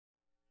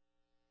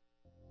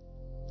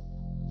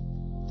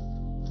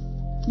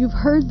You've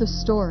heard the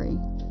story.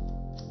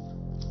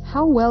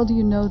 How well do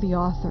you know the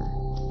author?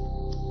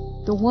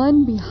 The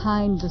one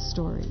behind the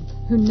story,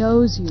 who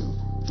knows you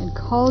and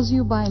calls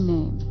you by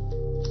name.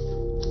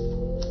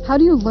 How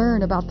do you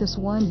learn about this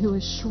one who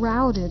is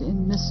shrouded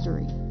in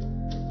mystery?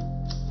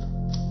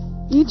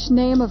 Each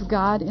name of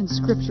God in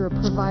Scripture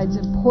provides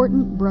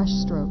important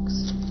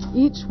brushstrokes,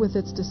 each with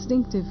its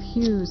distinctive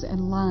hues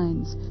and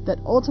lines that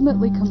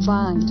ultimately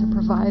combine to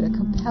provide a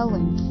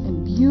compelling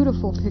and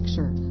beautiful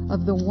picture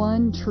of the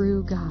one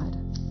true God.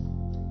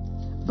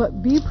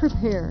 But be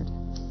prepared.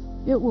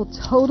 It will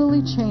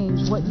totally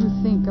change what you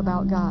think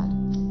about God,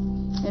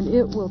 and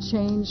it will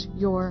change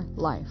your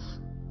life.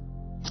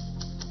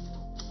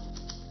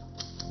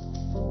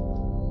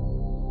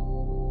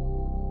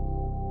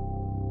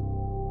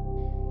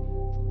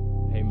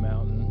 Hey,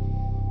 Mountain.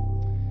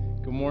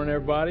 Good morning,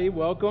 everybody.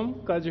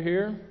 Welcome. Glad you're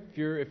here.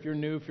 If you're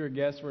new, if you're a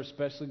guest, we're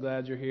especially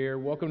glad you're here.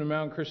 Welcome to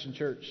Mountain Christian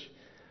Church.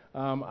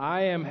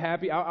 I am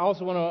happy. I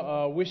also want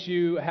to wish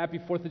you a happy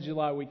 4th of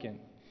July weekend.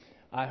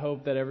 I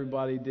hope that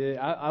everybody did.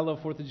 I love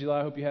 4th of July.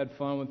 I hope you had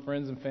fun with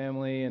friends and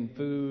family and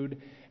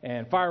food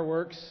and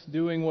fireworks,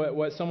 doing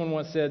what someone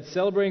once said,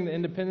 celebrating the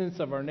independence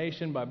of our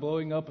nation by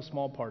blowing up a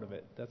small part of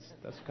it. That's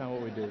kind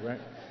of what we do,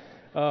 right?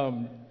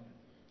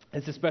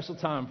 It's a special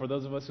time for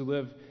those of us who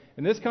live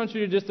in this country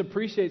to just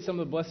appreciate some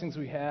of the blessings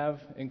we have,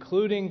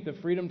 including the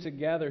freedom to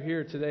gather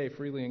here today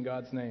freely in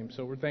God's name.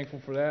 So we're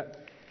thankful for that.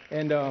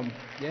 And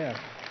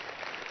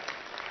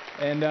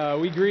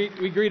we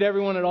greet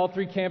everyone at all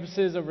three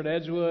campuses, over at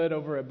Edgewood,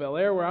 over at Bel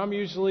Air, where I'm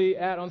usually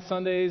at on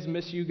Sundays.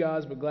 Miss you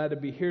guys, but glad to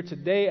be here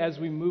today as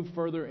we move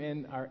further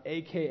in our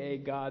AKA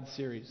God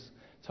series,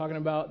 talking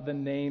about the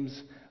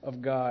names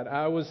of God.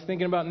 I was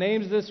thinking about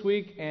names this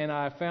week, and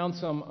I found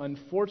some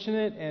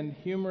unfortunate and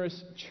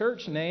humorous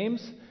church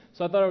names,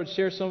 so I thought I would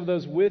share some of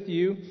those with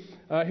you.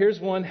 Here's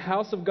one,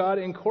 House of God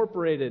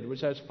Incorporated,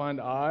 which I just find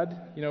odd.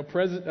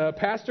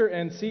 Pastor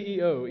and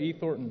CEO, E.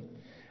 Thornton.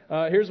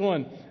 Here's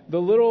one, the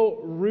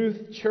Little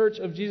Ruth Church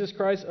of Jesus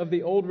Christ of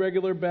the Old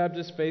Regular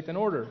Baptist Faith and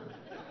Order.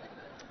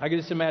 I can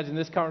just imagine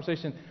this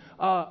conversation.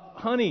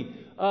 Honey,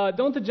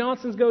 don't the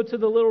Johnsons go to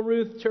the Little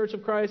Ruth Church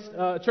of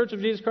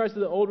Jesus Christ of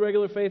the Old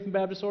Regular Faith and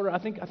Baptist Order? I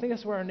think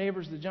that's where our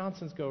neighbors, the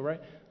Johnsons, go, right?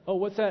 Oh,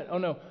 what's that? Oh,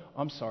 no,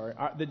 I'm sorry.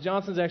 The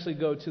Johnsons actually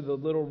go to the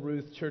Little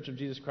Ruth Church of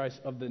Jesus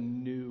Christ of the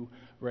New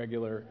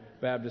Regular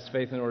Baptist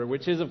Faith and Order,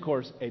 which is, of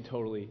course, a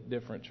totally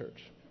different church.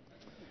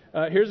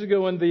 Here's a good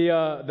one,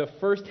 the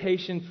First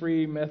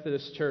Haitian-Free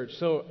Methodist Church.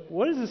 So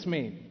what does this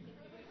mean?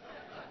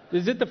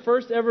 Is it the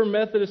first ever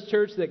Methodist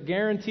church that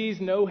guarantees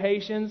no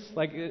Haitians?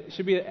 Like it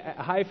should be a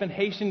hyphen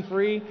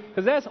Haitian-free?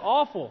 Because that's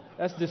awful.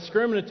 That's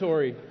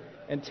discriminatory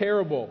and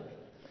terrible.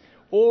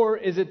 Or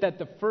is it that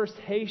the first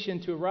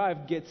Haitian to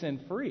arrive gets in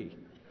free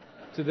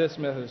to this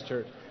Methodist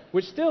church?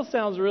 Which still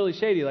sounds really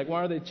shady. Like,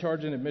 why are they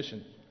charging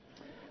admission?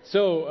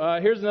 So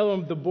here's another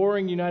one, the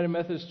Boring United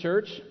Methodist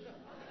Church.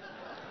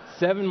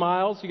 7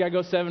 miles. You got to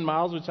go 7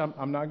 miles, which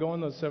I'm not going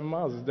those 7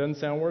 miles. It doesn't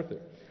sound worth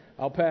it.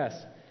 I'll pass.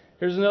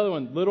 Here's another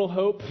one, Little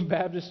Hope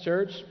Baptist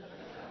Church.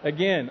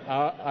 Again,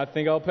 I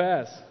think I'll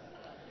pass.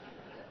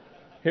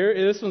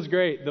 This one's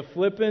great, the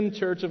Flippin'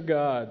 Church of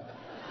God,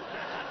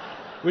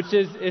 which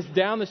is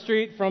down the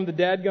street from the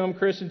Dadgum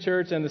Christian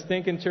Church and the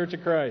Stinkin' Church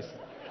of Christ.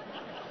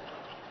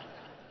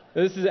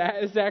 This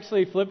is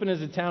actually, Flippin'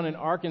 is a town in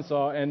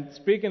Arkansas. And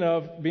speaking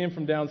of being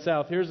from down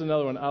south, here's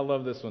another one. I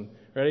love this one.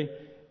 Ready?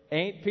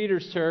 Ain't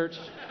Peter's Church.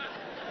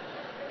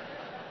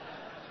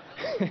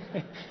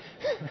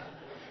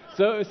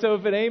 So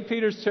if it ain't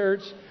Peter's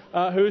Church,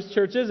 whose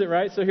church is it,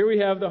 right? So here we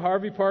have the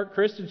Harvey Park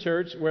Christian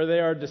Church, where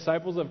they are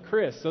disciples of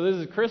Chris. So this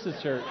is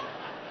Chris's church.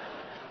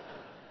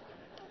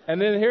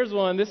 And then here's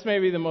one. This may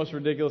be the most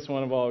ridiculous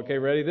one of all. Okay,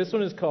 ready? This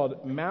one is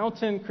called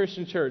Mountain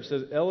Christian Church. It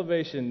says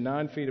elevation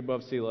 9 feet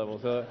above sea level.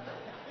 So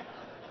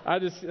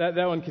that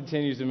one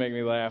continues to make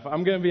me laugh.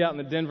 I'm going to be out in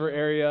the Denver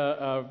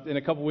area in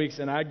a couple weeks,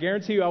 and I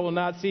guarantee you I will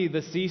not see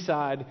the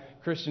Seaside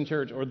Christian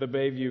Church or the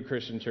Bayview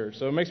Christian Church.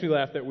 So it makes me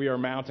laugh that we are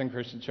Mountain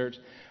Christian Church.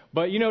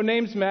 But,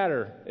 names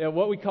matter.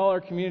 What we call our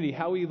community,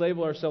 how we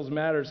label ourselves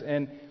matters.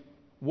 And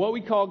what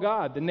we call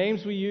God, the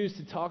names we use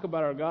to talk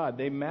about our God,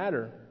 they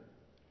matter.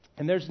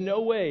 And there's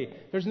no way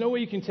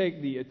you can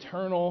take the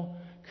eternal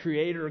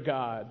creator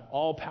God,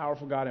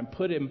 all-powerful God, and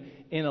put him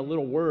in a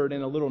little word,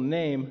 in a little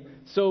name.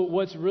 So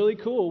what's really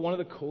cool, one of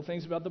the cool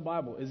things about the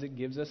Bible is it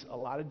gives us a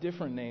lot of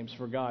different names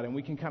for God, and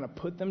we can kind of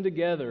put them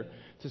together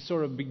to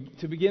sort of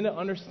to begin to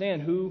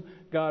understand who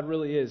God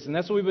really is. And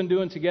that's what we've been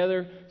doing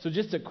together. So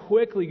just to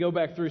quickly go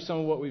back through some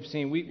of what we've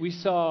seen. We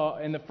saw,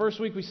 in the first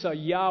week, we saw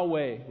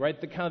Yahweh, right?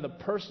 The kind of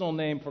the personal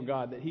name for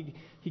God that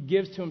he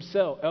gives to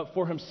himself,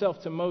 for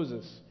himself to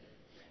Moses.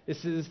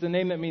 This is the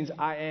name that means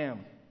I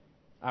am.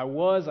 I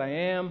was, I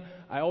am,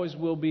 I always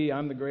will be,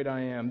 I'm the great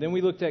I am. Then we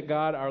looked at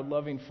God, our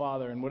loving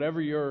Father, and whatever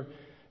your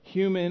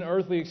human,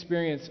 earthly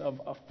experience of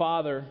a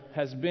father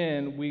has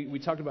been, we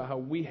talked about how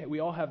we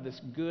all have this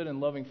good and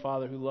loving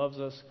Father who loves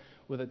us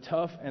with a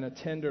tough and a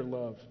tender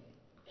love.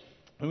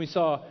 And we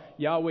saw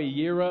Yahweh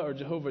Yireh, or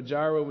Jehovah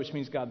Jireh, which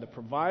means God the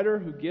provider,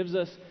 who gives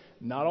us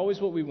not always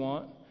what we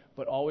want,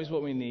 but always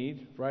what we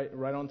need, right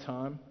on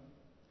time.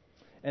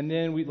 And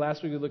then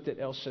last week we looked at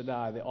El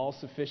Shaddai, the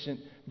all-sufficient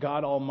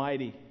God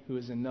Almighty, who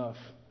is enough,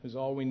 who's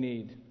all we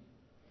need.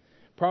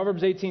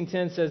 Proverbs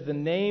 18:10 says, "The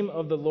name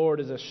of the Lord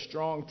is a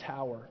strong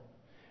tower,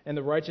 and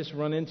the righteous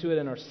run into it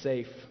and are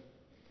safe."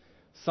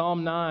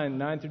 Psalm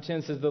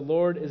 9:9-10 says, "The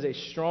Lord is a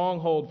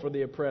stronghold for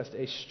the oppressed,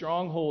 a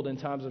stronghold in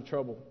times of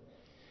trouble.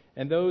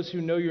 And those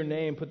who know your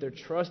name put their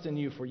trust in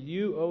you, for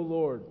you, O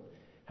Lord,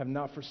 have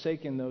not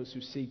forsaken those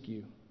who seek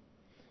you."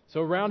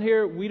 So around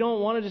here, we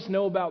don't want to just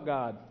know about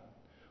God.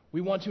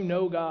 We want to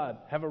know God,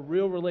 have a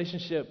real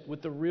relationship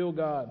with the real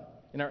God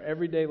in our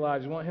everyday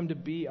lives. We want Him to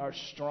be our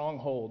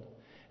stronghold.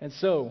 And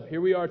so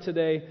here we are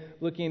today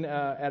looking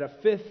at a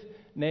fifth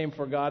name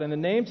for God. And the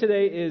name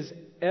today is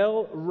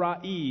El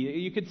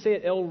Ra'i. You could say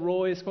it El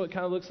Roy. It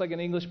kind of looks like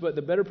in English, but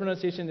the better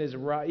pronunciation is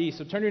Ra'i.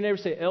 So turn to your neighbor and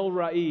say El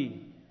Ra'i.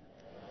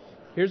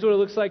 Here's what it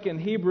looks like in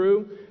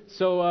Hebrew.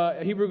 So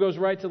Hebrew goes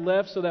right to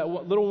left. So that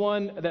little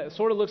one that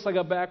sort of looks like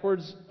a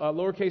backwards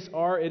lowercase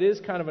r, it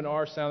is kind of an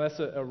R sound. That's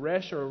a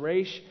resh or a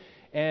resh.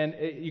 And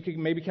you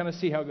can maybe kind of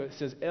see how it goes. It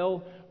says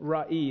El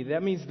Ra'i.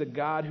 That means the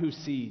God who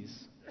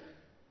sees.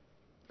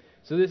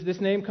 So this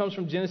name comes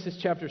from Genesis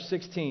chapter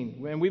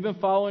 16. And we've been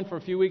following for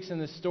a few weeks in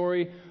this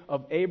story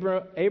of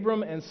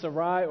Abram and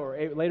Sarai, or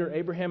later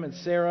Abraham and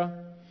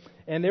Sarah.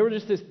 And they were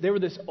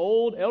this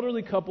old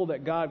elderly couple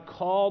that God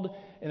called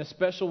in a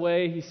special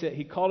way.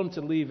 He called them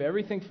to leave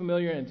everything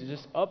familiar and to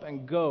just up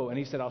and go. And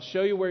He said, "I'll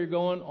show you where you're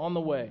going on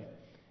the way."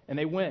 And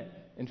they went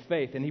in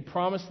faith. And He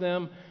promised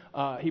them,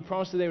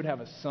 that they would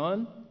have a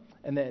son,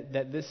 and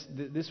that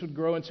this would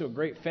grow into a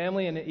great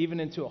family, and even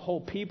into a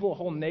whole people, a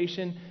whole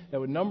nation that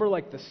would number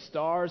like the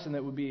stars, and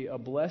that would be a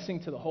blessing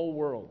to the whole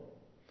world.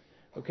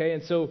 Okay,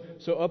 and so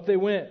up they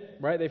went,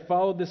 right? They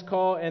followed this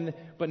call,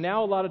 but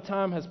now a lot of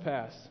time has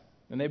passed,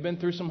 and they've been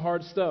through some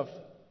hard stuff.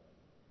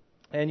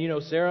 And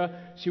Sarah,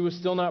 she was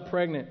still not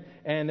pregnant,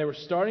 and they were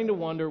starting to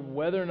wonder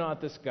whether or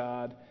not this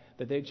God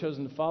that they'd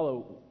chosen to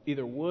follow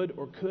either would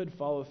or could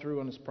follow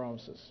through on His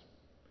promises.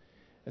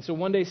 And so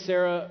one day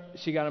Sarah,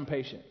 she got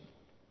impatient.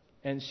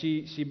 And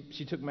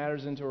she took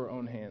matters into her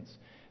own hands.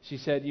 She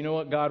said, "You know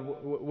what, God,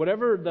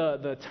 whatever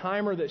the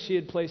timer that she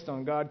had placed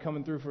on God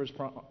coming through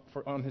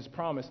on His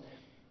promise,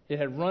 it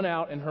had run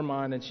out in her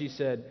mind." And she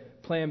said,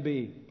 "Plan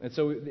B." And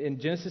so in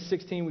Genesis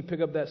 16, we pick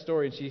up that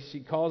story. And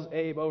she calls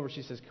Abe over.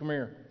 She says, "Come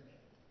here.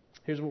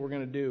 Here's what we're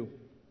going to do.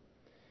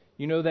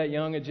 You know that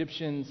young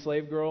Egyptian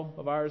slave girl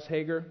of ours,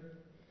 Hagar?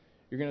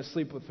 You're going to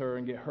sleep with her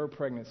and get her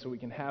pregnant so we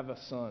can have a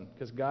son,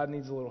 because God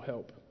needs a little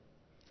help."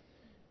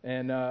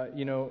 And,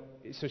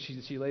 so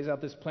she lays out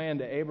this plan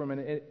to Abram.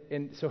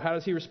 And so how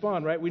does he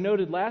respond, right? We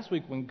noted last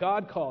week when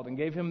God called and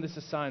gave him this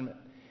assignment,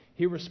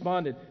 he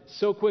responded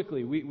so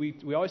quickly.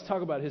 We always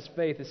talk about his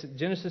faith. It's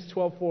Genesis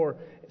 12:4.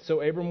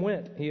 So Abram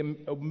went. He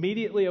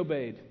immediately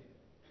obeyed.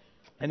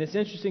 And it's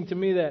interesting to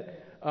me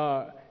that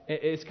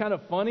it's kind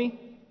of funny.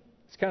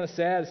 It's kind of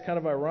sad. It's kind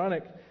of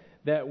ironic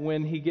that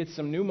when he gets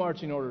some new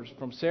marching orders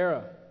from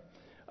Sarah,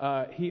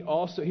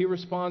 he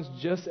responds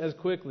just as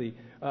quickly.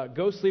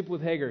 Go sleep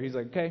with Hagar. He's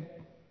like, okay.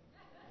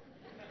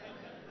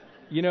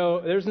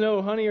 There's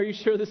no, "Honey, are you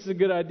sure this is a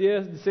good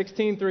idea?"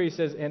 16:3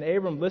 says, "And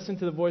Abram listened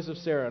to the voice of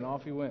Sarah, and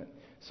off he went."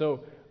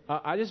 So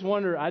I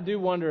do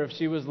wonder if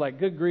she was like,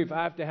 "Good grief,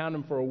 I have to hound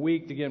him for a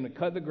week to get him to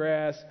cut the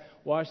grass,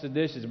 wash the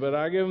dishes, but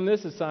I give him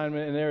this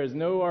assignment, and there is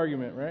no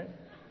argument," right?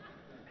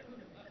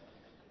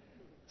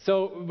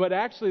 But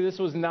actually, this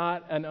was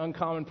not an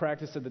uncommon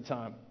practice at the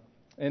time.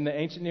 In the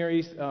ancient Near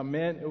East,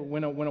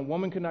 when a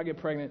woman could not get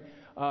pregnant,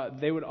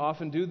 they would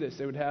often do this.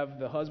 They would have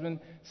the husband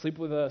sleep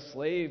with a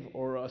slave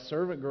or a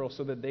servant girl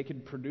so that they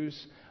could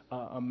produce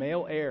a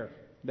male heir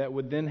that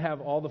would then have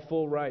all the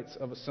full rights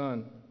of a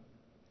son.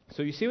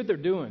 So you see what they're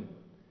doing.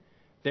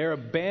 They're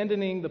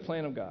abandoning the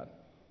plan of God.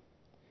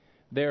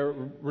 They're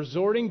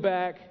resorting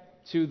back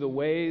to the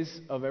ways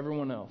of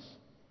everyone else.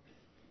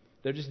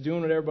 They're just doing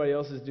what everybody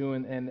else is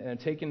doing and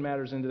taking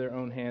matters into their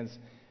own hands,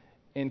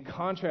 in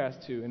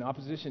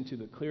opposition to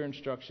the clear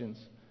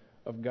instructions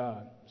of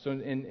God. So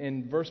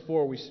in verse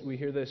 4, we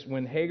hear this.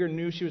 When Hagar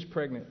knew she was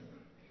pregnant,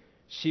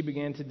 she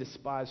began to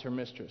despise her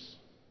mistress.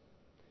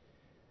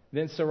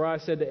 Then Sarai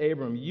said to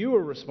Abram, "You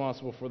are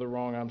responsible for the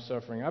wrong I'm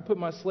suffering. I put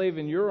my slave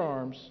in your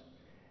arms,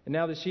 and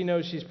now that she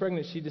knows she's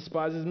pregnant, she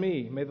despises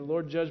me. May the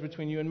Lord judge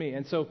between you and me."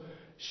 And so,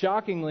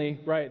 shockingly,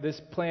 right, this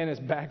plan is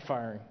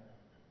backfiring.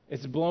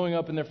 It's blowing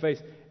up in their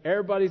face.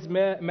 Everybody's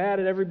mad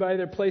at everybody.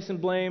 They're placing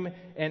blame.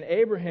 And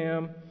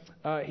Abraham,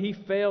 he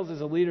fails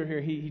as a leader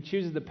here. He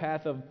chooses the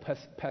path of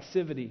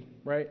passivity,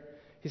 right?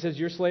 He says,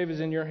 "Your slave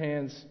is in your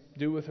hands.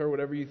 Do with her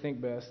whatever you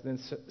think best." Then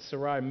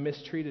Sarai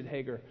mistreated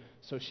Hagar,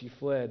 so she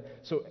fled.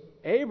 So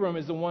Abram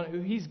is the one who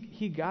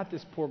he got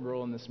this poor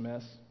girl in this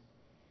mess,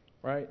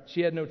 right?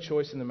 She had no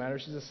choice in the matter.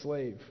 She's a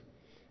slave.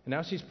 And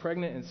now she's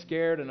pregnant and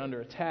scared and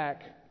under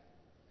attack.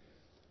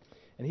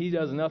 And he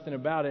does nothing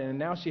about it. And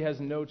now she has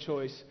no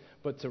choice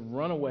but to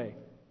run away.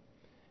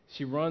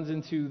 She runs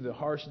into the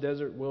harsh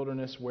desert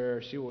wilderness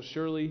where she will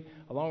surely,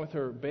 along with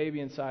her baby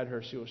inside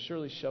her, she will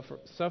surely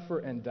suffer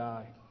and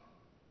die.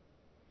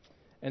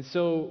 And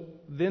so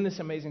then this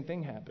amazing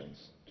thing happens.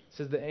 It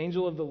says the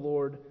angel of the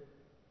Lord,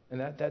 and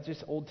that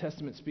just Old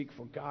Testament speak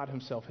for God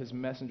himself, his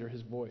messenger,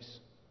 his voice.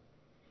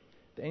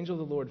 The angel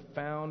of the Lord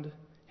found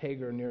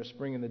Hagar near a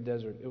spring in the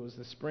desert. It was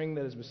the spring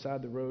that is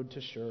beside the road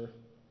to Shur.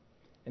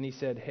 And he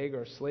said,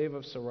 Hagar, slave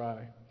of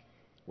Sarai,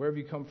 where have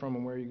you come from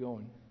and where are you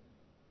going?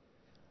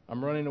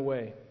 I'm running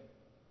away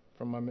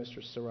from my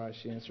mistress Sarai,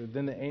 she answered.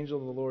 Then the angel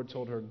of the Lord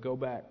told her, go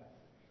back.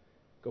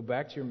 Go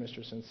back to your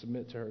mistress and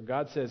submit to her.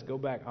 God says, go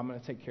back, I'm going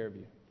to take care of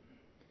you.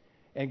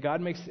 And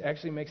God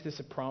actually makes this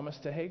a promise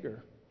to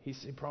Hagar. He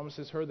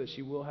promises her that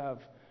she will have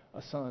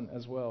a son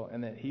as well,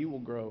 and that he will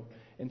grow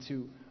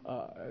into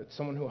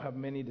someone who will have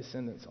many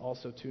descendants,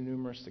 also too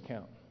numerous to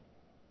count.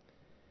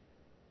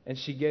 And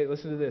she gave,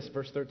 listen to this,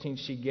 verse 13,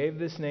 she gave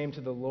this name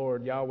to the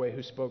Lord, Yahweh,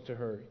 who spoke to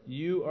her.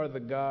 You are the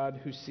God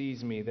who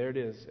sees me. There it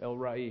is, El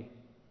Rai.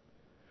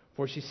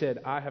 For she said,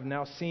 I have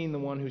now seen the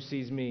one who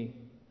sees me.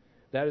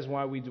 That is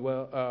why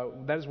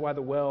that is why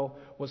the well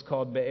was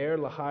called Be'er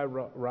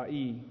Lahai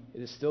Rai.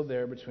 It is still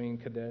there between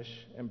Kadesh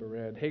and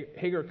Bered.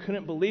 Hagar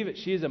couldn't believe it.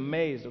 She is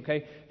amazed,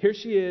 okay? Here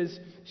she is.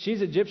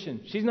 She's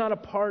Egyptian. She's not a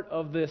part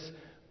of this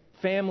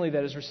family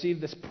that has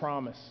received this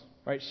promise,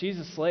 right? She's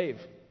a slave.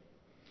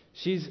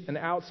 She's an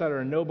outsider,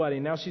 a nobody.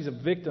 Now she's a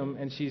victim,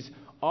 and she's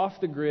off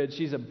the grid.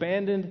 She's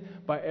abandoned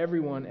by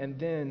everyone. And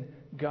then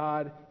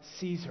God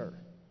sees her,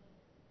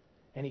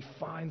 and he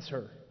finds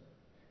her,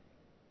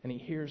 and he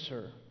hears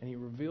her, and he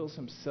reveals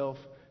himself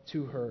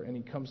to her, and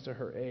he comes to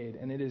her aid.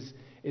 And it is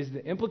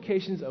the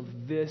implications of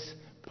this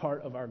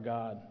part of our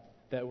God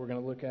that we're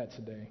going to look at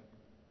today.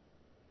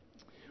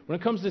 When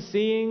it comes to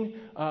seeing,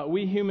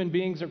 we human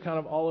beings are kind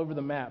of all over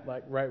the map,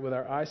 like right with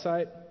our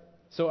eyesight.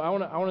 So I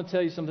want to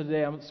tell you something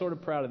today. I'm sort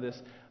of proud of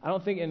this. I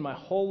don't think in my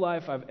whole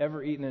life I've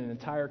ever eaten an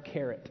entire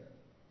carrot.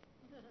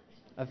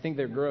 I think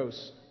they're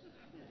gross.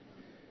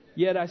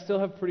 Yet I still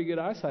have pretty good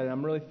eyesight, and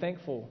I'm really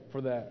thankful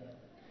for that.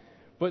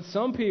 But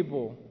some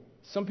people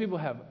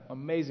have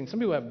amazing, some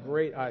people have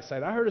great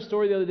eyesight. I heard a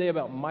story the other day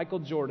about Michael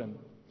Jordan.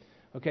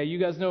 Okay, you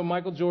guys know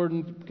Michael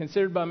Jordan,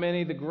 considered by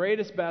many the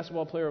greatest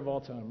basketball player of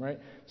all time, right?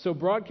 So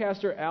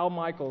broadcaster Al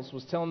Michaels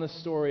was telling this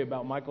story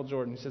about Michael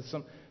Jordan. He said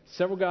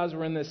several guys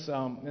were in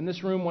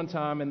this room one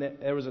time, and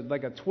there was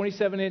like a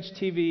 27-inch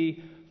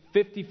TV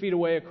 50 feet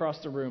away across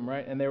the room,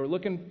 right? And they were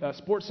looking,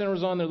 Sports Center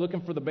was on, they're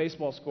looking for the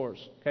baseball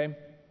scores, okay?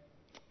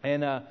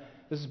 And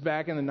this is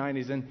back in the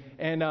 90s.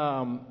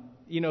 And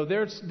you know,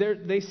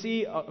 they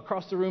see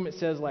across the room it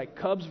says like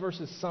Cubs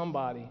versus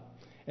somebody.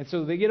 And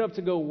so they get up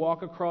to go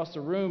walk across the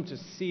room to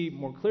see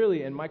more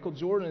clearly. And Michael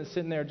Jordan is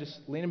sitting there just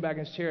leaning back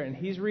in his chair. And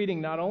he's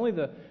reading not only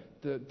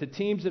the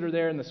teams that are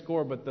there in the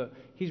score, but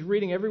he's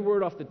reading every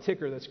word off the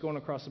ticker that's going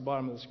across the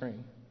bottom of the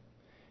screen.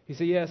 He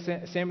said,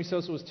 yeah, Sammy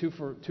Sosa was 2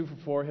 for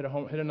 4, hit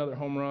another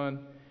home run.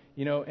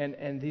 You know,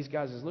 and these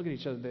guys just look at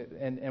each other.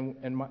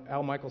 And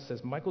Al Michaels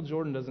says, Michael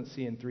Jordan doesn't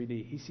see in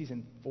 3D. He sees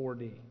in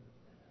 4D.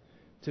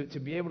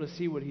 To be able to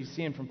see what he's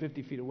seeing from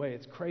 50 feet away,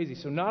 it's crazy.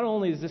 So not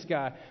only is this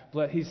guy,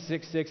 he's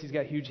 6'6", he's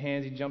got huge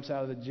hands, he jumps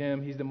out of the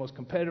gym, he's the most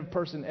competitive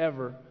person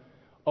ever.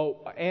 Oh,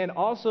 and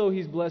also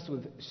he's blessed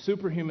with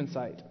superhuman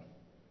sight.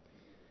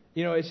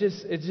 You know, it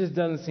just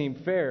doesn't seem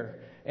fair.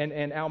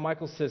 And Al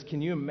Michaels says,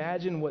 can you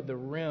imagine what the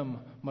rim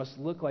must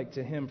look like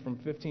to him from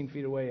 15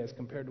 feet away as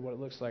compared to what it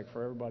looks like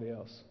for everybody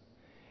else?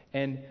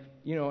 And,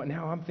 you know,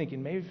 now I'm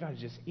thinking, maybe if I had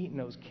just eaten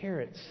those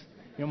carrots,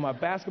 you know, my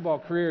basketball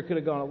career could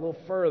have gone a little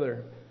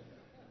further.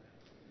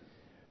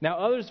 Now,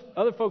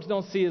 other folks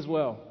don't see as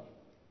well.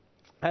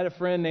 I had a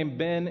friend named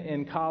Ben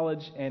in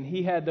college, and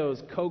he had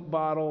those Coke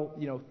bottle,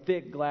 you know,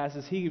 thick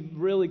glasses. He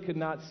really could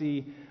not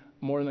see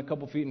more than a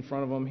couple feet in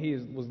front of him. He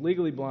was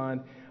legally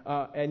blind,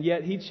 and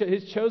yet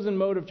his chosen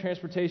mode of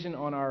transportation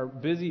on our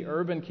busy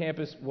urban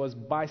campus was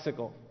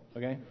bicycle,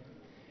 okay?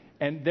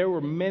 And there were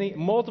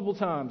multiple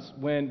times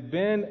when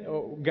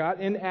Ben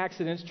got in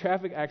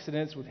traffic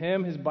accidents with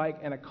him, his bike,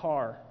 and a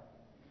car.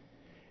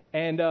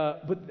 And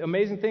but the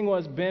amazing thing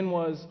was Ben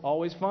was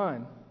always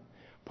fine.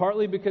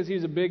 Partly because he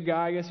was a big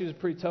guy, I guess he was a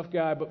pretty tough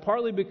guy, but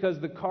partly because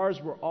the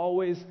cars were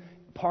always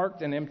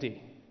parked and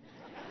empty.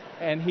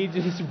 And he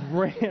just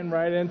ran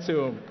right into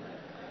them.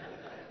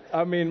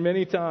 I mean,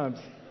 many times.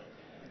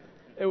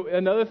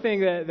 Another thing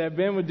that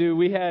Ben would do,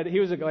 he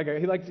was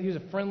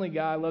a friendly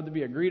guy, loved to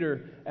be a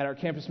greeter at our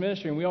campus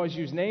ministry, and we always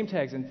used name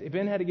tags. And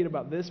Ben had to get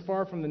about this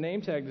far from the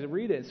name tag to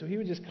read it, so he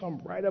would just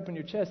come right up in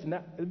your chest. And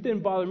it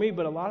didn't bother me,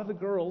 but a lot of the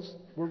girls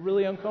were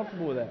really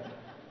uncomfortable with that.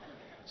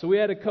 So we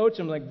had to coach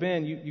him, like,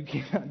 Ben, you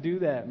cannot do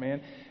that,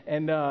 man.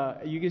 And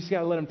you just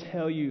got to let them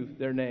tell you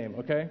their name,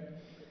 okay?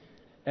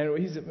 And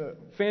he's a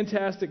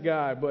fantastic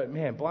guy, but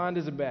man, blind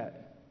as a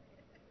bat.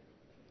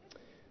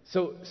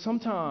 So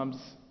sometimes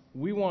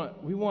we want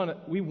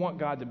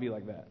God to be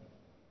like that,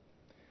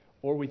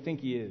 or we think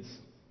He is.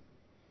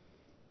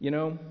 You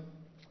know,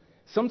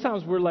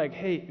 sometimes we're like,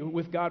 hey,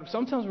 with God.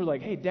 Sometimes we're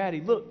like, hey,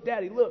 Daddy, look,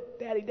 Daddy, look,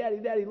 Daddy, Daddy,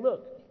 Daddy,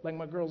 look, like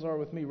my girls are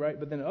with me, right?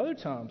 But then other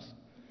times,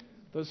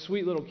 Those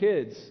sweet little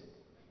kids,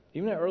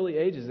 even at early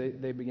ages,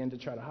 they begin to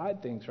try to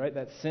hide things, right?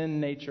 That sin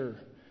nature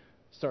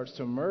starts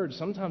to emerge.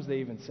 Sometimes they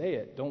even say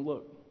it, don't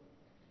look.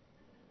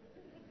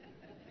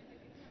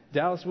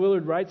 Dallas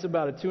Willard writes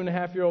about a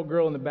 2.5-year-old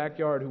girl in the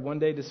backyard who one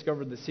day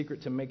discovered the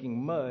secret to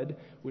making mud,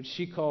 which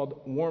she called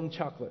warm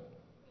chocolate.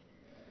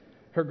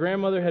 Her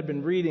grandmother had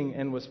been reading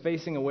and was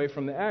facing away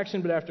from the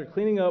action, but after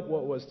cleaning up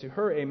what was to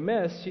her a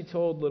mess, she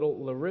told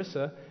little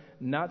Larissa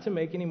not to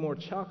make any more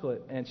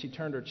chocolate, and she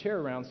turned her chair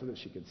around so that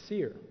she could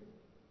see her.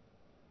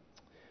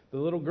 The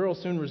little girl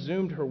soon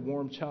resumed her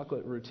warm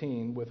chocolate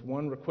routine with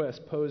one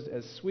request posed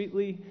as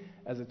sweetly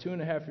as a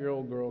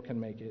 2.5-year-old girl can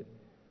make it.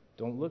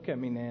 Don't look at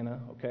me,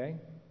 Nana, okay?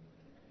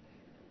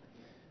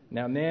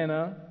 Now,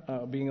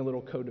 Nana, being a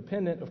little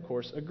codependent, of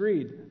course,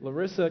 agreed.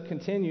 Larissa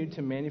continued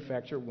to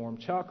manufacture warm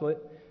chocolate.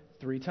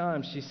 3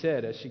 times she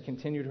said as she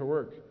continued her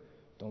work,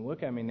 don't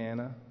look at me,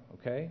 Nana,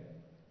 okay?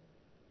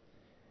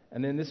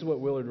 And then this is what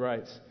Willard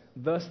writes.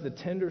 Thus, the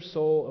tender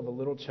soul of a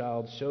little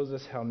child shows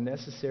us how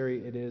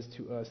necessary it is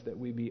to us that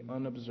we be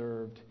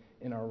unobserved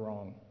in our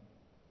wrong.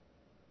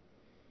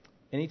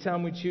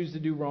 Anytime we choose to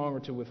do wrong or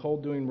to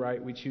withhold doing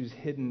right, we choose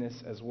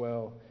hiddenness as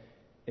well.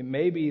 It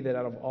may be that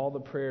out of all the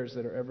prayers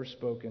that are ever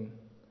spoken,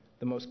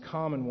 the most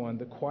common one,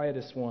 the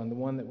quietest one, the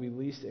one that we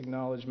least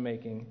acknowledge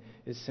making,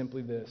 is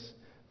simply this: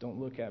 don't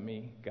look at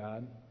me,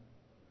 God.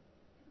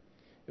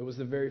 It was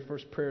the very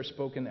first prayer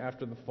spoken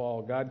after the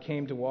fall. God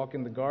came to walk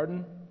in the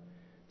garden,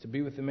 to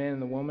be with the man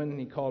and the woman, and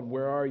he called,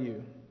 where are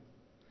you?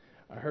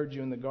 I heard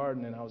you in the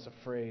garden, and I was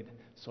afraid,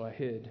 so I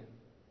hid.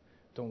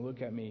 Don't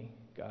look at me,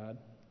 God.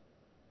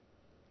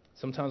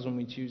 Sometimes when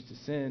we choose to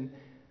sin,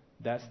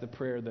 that's the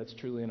prayer that's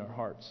truly in our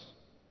hearts.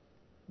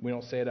 We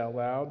don't say it out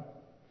loud.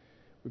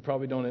 We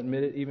probably don't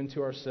admit it even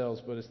to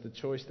ourselves, but it's the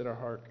choice that our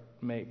heart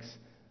makes.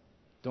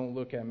 Don't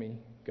look at me,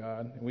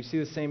 God. And we see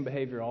the same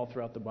behavior all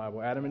throughout the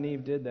Bible. Adam and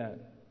Eve did that.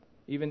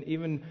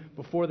 Even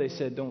before they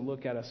said, don't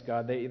look at us,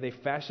 God, they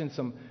fashioned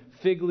some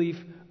fig leaf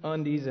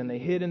undies and they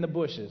hid in the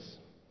bushes,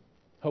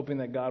 hoping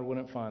that God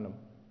wouldn't find them.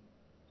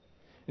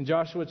 In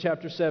Joshua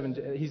chapter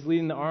 7, he's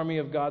leading the army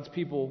of God's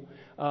people,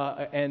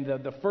 and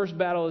the first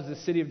battle is the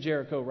city of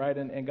Jericho, right?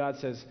 And God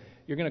says,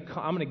 I'm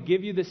going to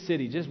give you this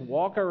city. Just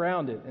walk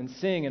around it and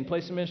sing and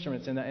play some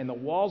instruments, and the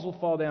walls will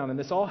fall down. And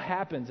this all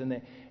happens, and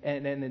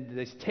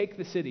they take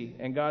the city.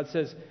 And God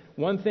says,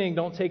 one thing,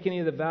 don't take any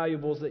of the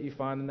valuables that you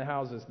find in the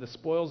houses. The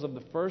spoils of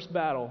the first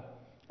battle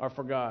are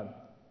for God.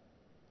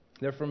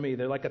 They're for me.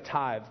 They're like a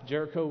tithe.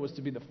 Jericho was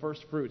to be the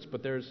first fruits,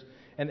 but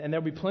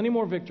there'll be plenty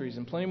more victories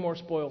and plenty more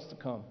spoils to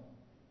come.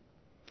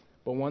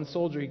 But one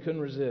soldier, he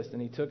couldn't resist,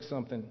 and he took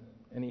something,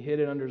 and he hid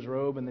it under his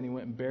robe, and then he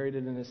went and buried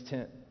it in his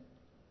tent.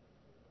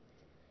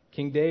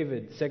 King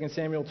David, 2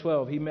 Samuel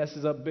 12, he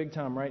messes up big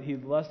time, right? He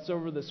lusts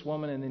over this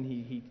woman, and then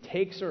he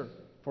takes her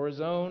for his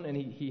own,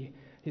 and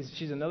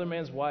she's another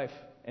man's wife,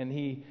 and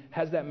he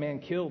has that man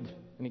killed,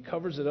 and he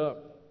covers it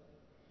up.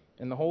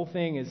 And the whole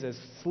thing is as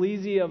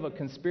sleazy of a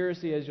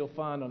conspiracy as you'll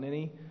find on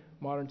any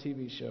modern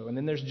TV show. And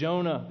then there's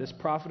Jonah, this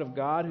prophet of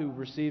God who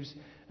receives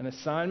an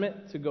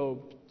assignment to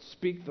go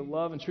speak the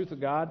love and truth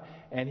of God.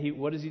 And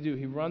what does he do?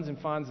 He runs and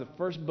finds the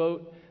first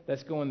boat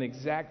that's going the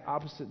exact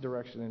opposite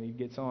direction, and he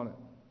gets on it.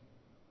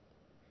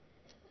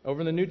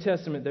 Over in the New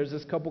Testament, there's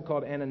this couple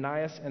called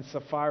Ananias and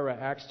Sapphira,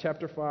 Acts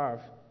chapter 5.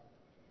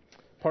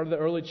 Part of the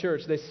early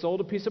church. They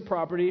sold a piece of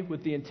property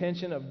with the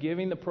intention of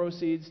giving the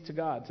proceeds to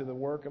God, to the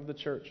work of the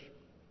church.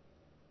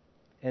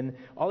 And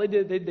all they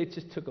did, they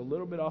just took a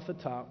little bit off the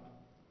top,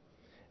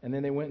 and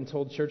then they went and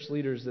told church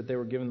leaders that they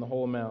were giving the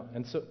whole amount.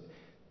 And so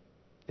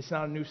it's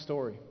not a new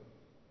story.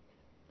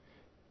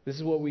 This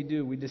is what we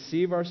do. We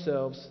deceive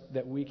ourselves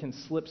that we can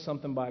slip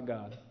something by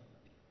God.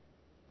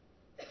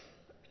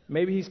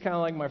 Maybe he's kind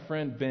of like my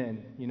friend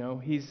Ben. You know,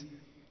 he's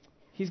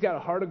got a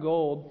heart of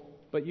gold,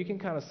 but you can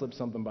kind of slip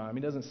something by him.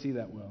 He doesn't see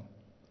that well.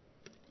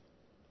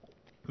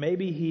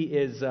 Maybe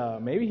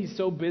he's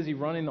so busy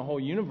running the whole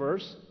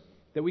universe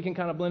that we can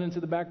kind of blend into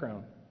the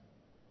background.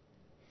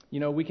 You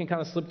know, we can kind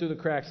of slip through the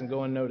cracks and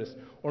go unnoticed.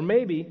 Or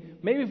maybe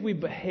if we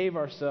behave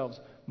ourselves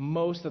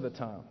most of the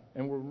time,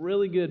 and we're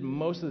really good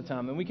most of the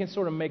time, then we can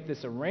sort of make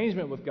this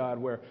arrangement with God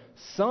where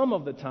some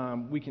of the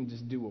time we can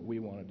just do what we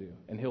want to do,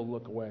 and He'll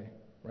look away,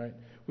 right?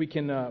 We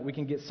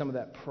can get some of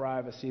that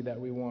privacy that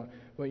we want.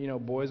 But, you know,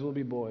 boys will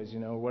be boys, you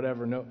know,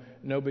 whatever.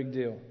 No big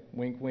deal.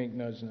 Wink, wink,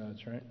 nudge,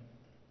 nudge, right?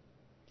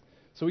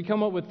 So we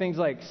come up with things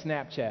like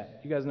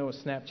Snapchat. You guys know what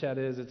Snapchat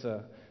is? It's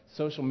a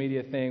social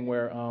media thing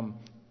where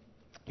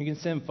you can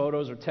send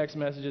photos or text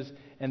messages,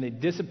 and they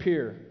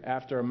disappear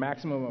after a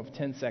maximum of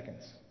 10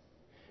 seconds.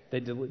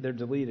 They're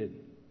deleted.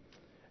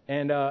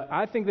 And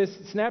I think this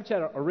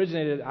Snapchat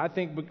originated,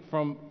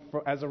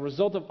 as a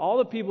result of all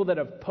the people that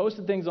have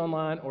posted things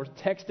online or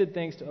texted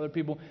things to other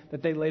people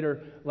that they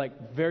later,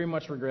 very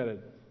much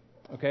regretted.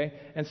 Okay?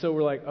 And so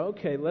we're like,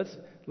 okay,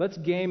 let's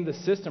game the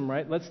system,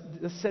 right? Let's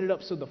set it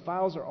up so the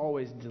files are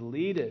always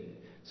deleted.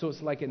 So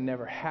it's like it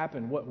never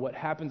happened. What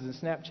happens in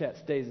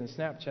Snapchat stays in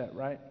Snapchat,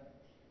 right?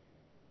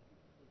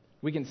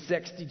 We can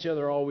sext each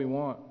other all we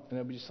want, and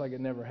it'll be just like it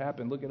never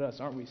happened. Look at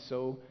us. Aren't we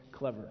so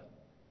clever?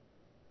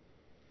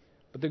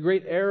 But the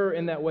great error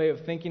in that way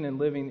of thinking and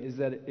living is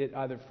that it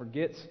either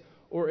forgets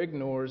or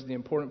ignores the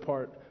important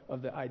part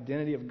of the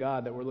identity of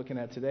God that we're looking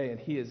at today, and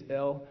He is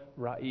El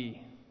Ra'i.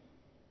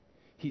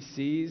 He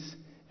sees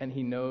and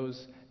He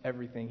knows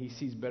everything. He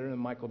sees better than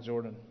Michael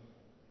Jordan.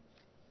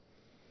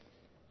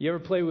 You ever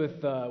play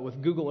with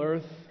Google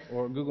Earth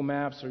or Google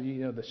Maps or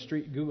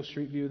the Google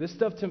Street View? This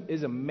stuff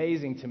is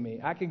amazing to me.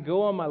 I can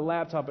go on my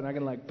laptop and I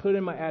can put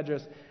in my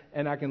address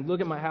and I can look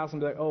at my house and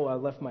be like, oh, I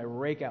left my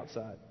rake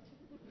outside.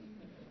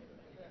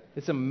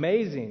 It's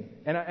amazing.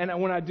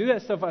 And when I do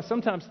that stuff, I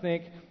sometimes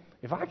think,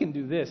 if I can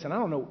do this and I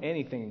don't know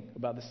anything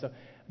about this stuff,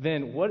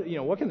 then what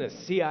can the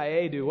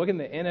CIA do? What can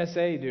the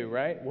NSA do,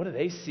 right? What do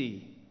they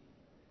see?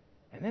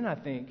 And then I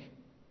think,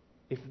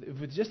 if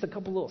it's just a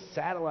couple little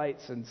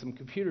satellites and some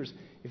computers,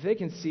 if they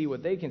can see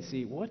what they can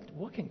see, what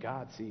can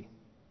God see?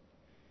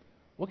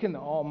 What can the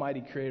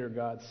Almighty Creator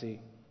God see?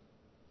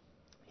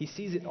 He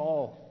sees it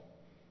all.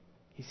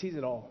 He sees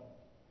it all.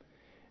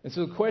 And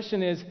so the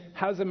question is,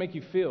 how does that make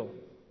you feel?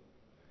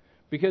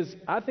 Because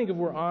I think if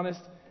we're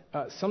honest,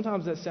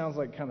 sometimes that sounds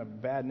like kind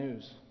of bad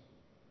news.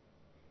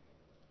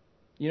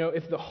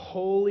 If the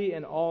holy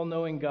and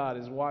all-knowing God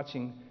is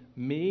watching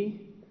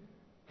me,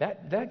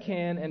 that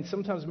can, and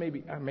sometimes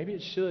maybe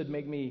it should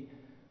make me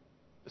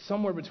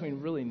somewhere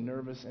between really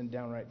nervous and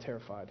downright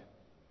terrified.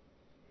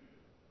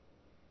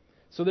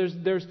 So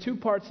there's two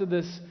parts of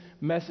this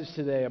message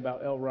today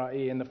about El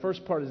Ra'i, and the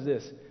first part is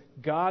this: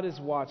 God is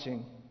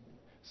watching,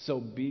 so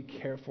be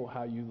careful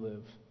how you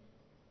live.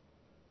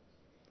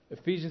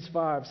 Ephesians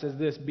 5 says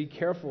this: be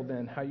careful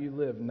then how you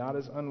live, not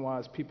as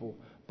unwise people,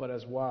 but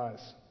as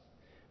wise,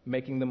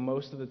 making the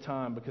most of the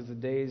time, because the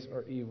days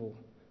are evil.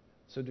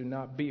 So do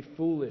not be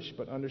foolish,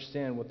 but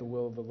understand what the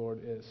will of the Lord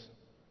is.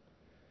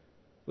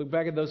 Look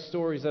back at those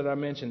stories that I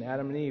mentioned.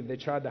 Adam and Eve, they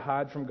tried to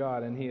hide from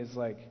God, and He is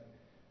like,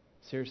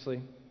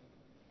 seriously?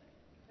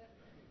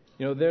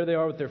 There they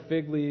are with their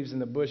fig leaves in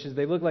the bushes.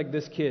 They look like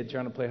this kid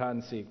trying to play hide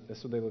and seek.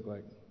 That's what they look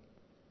like.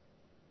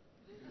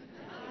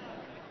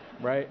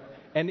 Right?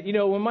 And,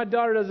 when my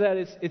daughter does that,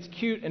 it's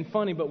cute and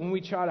funny, but when we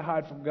try to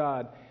hide from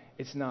God,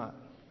 it's not.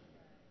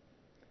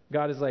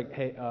 God is like,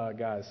 hey,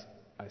 guys,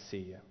 I see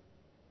you.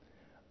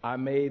 I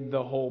made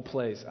the whole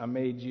place. I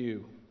made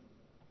you.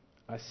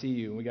 I see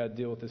you, and we got to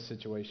deal with this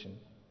situation.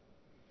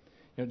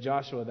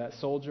 Joshua, that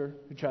soldier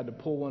who tried to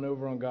pull one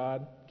over on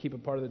God, keep a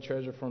part of the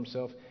treasure for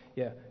himself,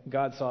 yeah,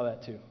 God saw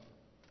that too.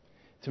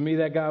 To me,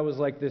 that guy was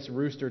like this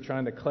rooster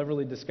trying to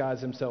cleverly disguise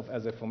himself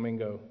as a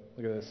flamingo.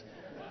 Look at this.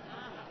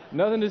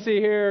 Nothing to see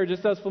here,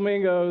 just us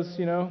flamingos,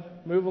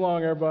 Move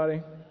along,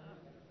 everybody.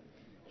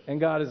 And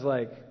God is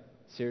like,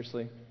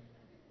 seriously?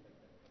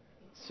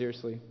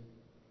 Seriously?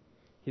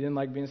 He didn't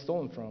like being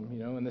stolen from,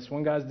 and this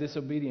one guy's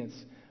disobedience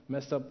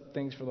messed up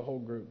things for the whole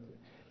group.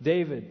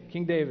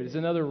 King David, is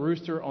another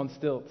rooster on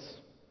stilts.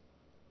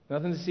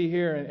 Nothing to see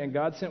here, and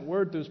God sent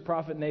word through his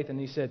prophet Nathan.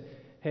 He said,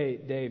 hey,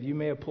 Dave, you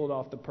may have pulled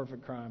off the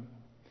perfect crime.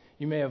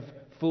 You may have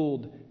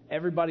fooled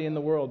everybody in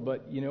the world,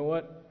 but you know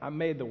what? I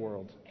made the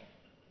world.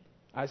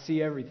 I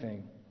see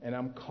everything, and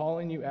I'm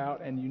calling you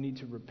out, and you need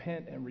to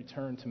repent and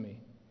return to me.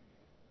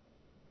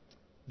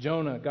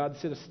 Jonah, God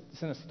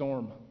sent a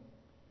storm.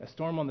 A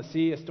storm on the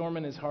sea, a storm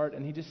in his heart,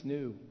 and he just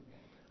knew.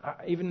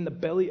 Even in the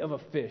belly of a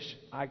fish,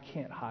 I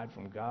can't hide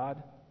from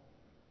God.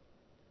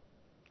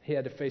 He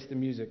had to face the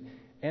music.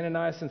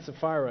 Ananias and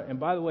Sapphira.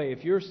 And by the way,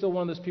 if you're still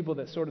one of those people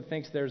that sort of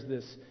thinks there's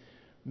this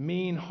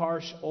mean,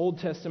 harsh Old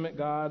Testament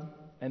God,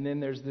 and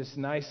then there's this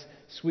nice,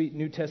 sweet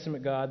New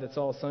Testament God that's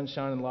all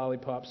sunshine and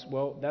lollipops,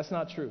 well, that's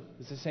not true.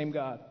 It's the same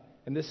God.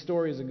 And this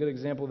story is a good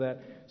example of that.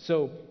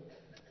 So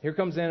here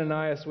comes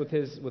Ananias with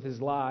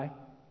his lie.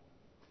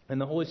 And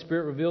the Holy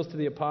Spirit reveals to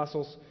the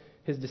apostles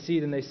his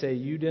deceit, and they say,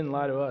 you didn't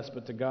lie to us,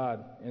 but to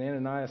God. And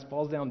Ananias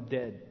falls down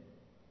dead.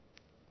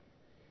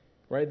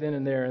 Right then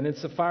and there. And then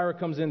Sapphira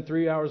comes in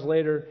 3 hours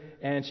later,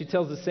 and she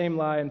tells the same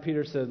lie, and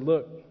Peter said,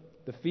 look,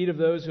 the feet of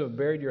those who have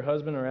buried your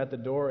husband are at the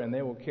door, and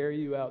they will carry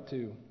you out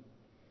too.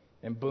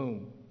 And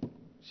boom,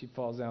 she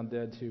falls down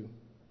dead too.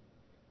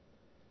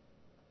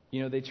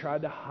 They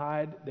tried to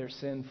hide their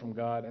sin from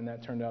God, and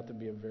that turned out to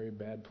be a very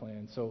bad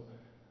plan. So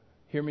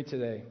hear me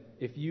today.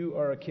 If you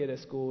are a kid at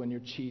school and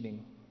you're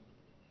cheating,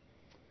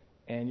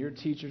 and your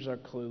teachers are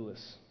clueless,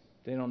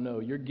 they don't know,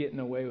 you're getting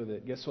away with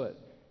it, guess what?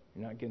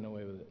 You're not getting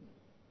away with it.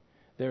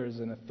 There is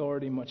an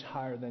authority much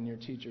higher than your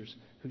teachers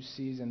who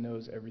sees and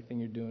knows everything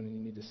you're doing, and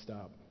you need to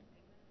stop.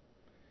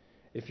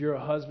 If you're a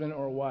husband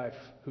or a wife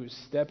who's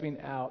stepping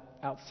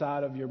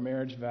outside of your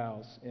marriage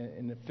vows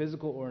in a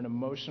physical or an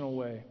emotional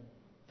way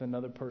with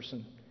another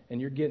person, and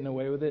you're getting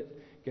away with it,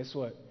 guess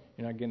what?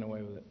 You're not getting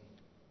away with it.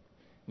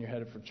 You're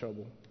headed for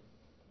trouble.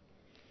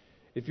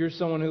 If you're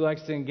someone who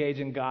likes to engage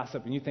in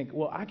gossip and you think,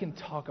 well, I can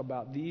talk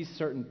about these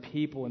certain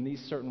people in these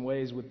certain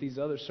ways with these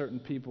other certain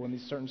people in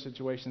these certain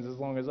situations as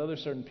long as other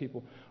certain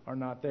people are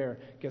not there,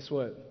 guess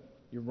what?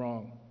 You're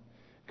wrong.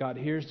 God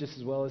hears just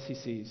as well as He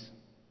sees.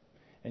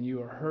 And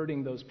you are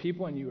hurting those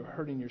people, and you are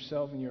hurting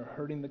yourself, and you are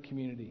hurting the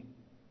community.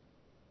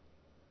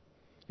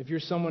 If you're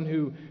someone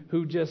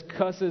who just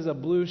cusses a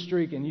blue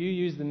streak and you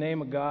use the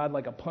name of God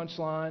like a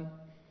punchline,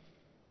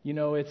 You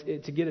know,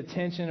 it's to get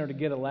attention or to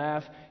get a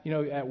laugh, you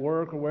know, at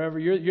work or wherever.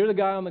 You're the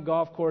guy on the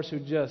golf course who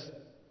just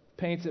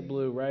paints it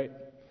blue, right?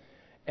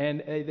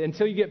 And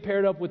until you get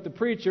paired up with the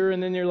preacher,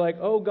 and then you're like,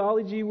 oh,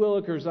 golly gee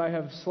willikers, I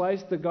have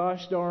sliced the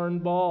gosh darn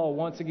ball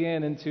once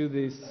again into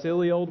the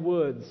silly old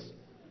woods.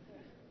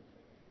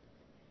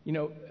 You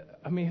know,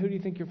 I mean, who do you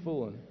think you're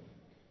fooling?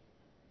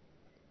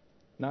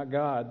 Not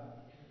God.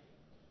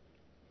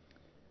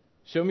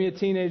 Show me a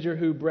teenager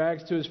who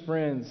brags to his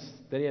friends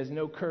that he has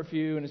no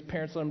curfew and his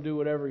parents let him do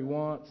whatever he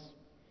wants.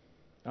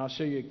 I'll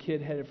show you a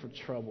kid headed for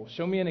trouble.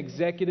 Show me an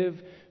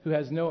executive who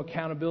has no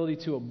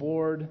accountability to a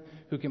board,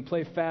 who can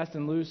play fast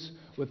and loose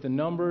with the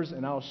numbers,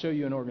 and I'll show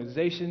you an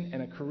organization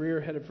and a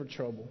career headed for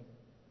trouble.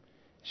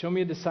 Show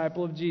me a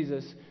disciple of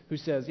Jesus who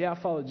says, yeah,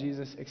 I follow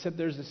Jesus, except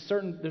there's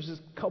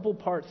this couple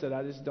parts that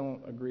I just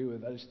don't agree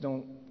with.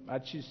 I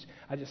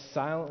just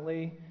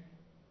silently,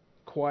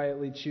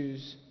 quietly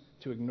choose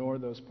to ignore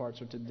those parts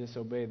or to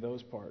disobey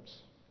those parts.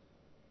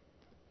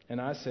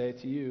 And I say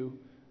to you,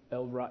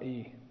 El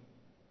Ra'i,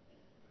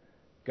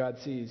 God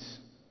sees.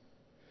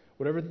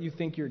 Whatever you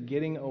think you're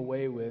getting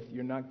away with,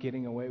 you're not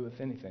getting away with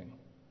anything.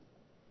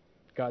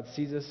 God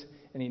sees us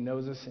and He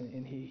knows us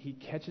and He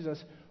catches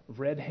us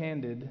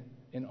red-handed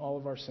in all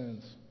of our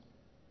sins.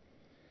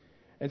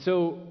 And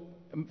so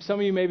some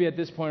of you maybe at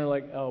this point are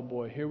like, oh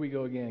boy, here we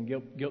go again,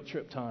 guilt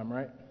trip time,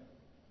 right?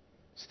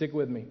 Stick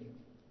with me.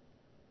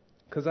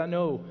 Because I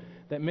know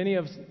that many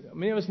of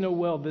us know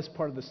well this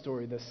part of the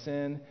story, the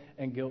sin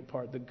and guilt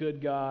part, the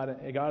good God.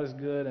 God is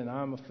good and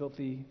I'm a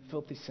filthy,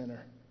 filthy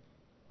sinner,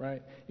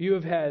 right? You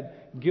have had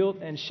guilt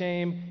and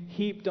shame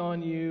heaped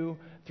on you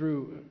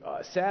through,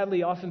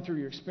 sadly, often through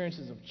your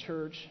experiences of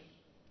church.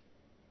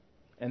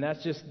 And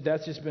that's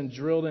just been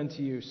drilled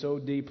into you so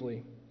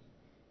deeply.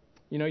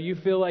 You know, you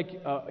feel like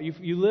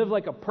you live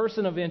like a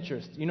person of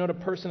interest. You know what a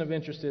person of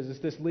interest is? It's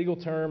this legal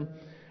term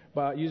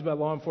used by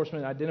law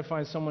enforcement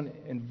identifying someone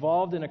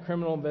involved in a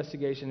criminal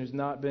investigation who's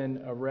not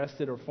been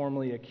arrested or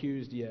formally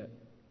accused yet.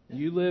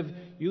 You live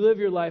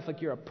your life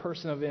like you're a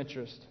person of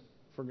interest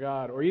for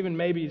God, or even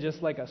maybe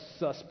just like a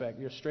suspect.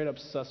 You're a straight up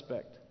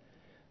suspect.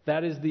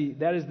 That is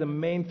the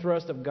main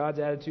thrust of God's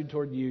attitude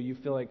toward you. You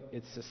feel like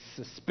it's a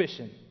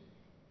suspicion.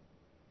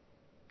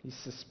 He's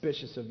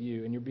suspicious of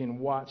you, and you're being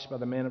watched by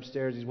the man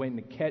upstairs. He's waiting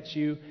to catch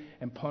you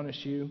and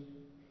punish you.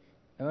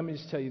 And let me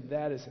just tell you,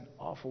 that is an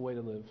awful way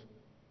to live.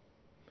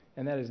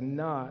 And that is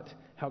not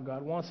how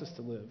God wants us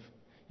to live.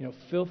 You know,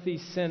 filthy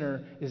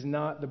sinner is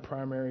not the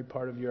primary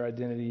part of your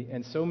identity.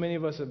 And so many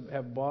of us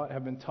have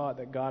been taught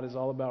that God is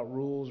all about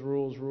rules.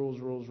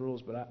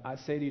 But I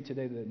say to you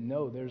today that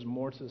no, there's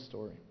more to the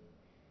story.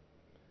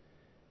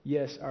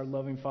 Yes, our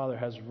loving Father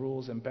has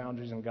rules and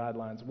boundaries and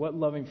guidelines. What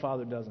loving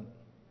Father doesn't?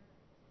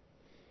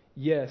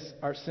 Yes,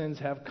 our sins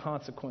have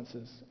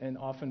consequences, and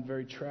often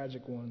very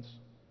tragic ones.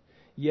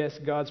 Yes,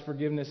 God's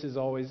forgiveness is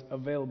always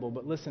available.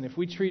 But listen, if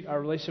we treat our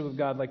relationship with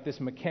God like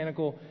this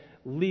mechanical,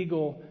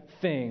 legal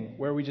thing,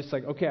 where we just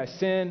like, okay, I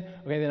sin,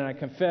 okay, then I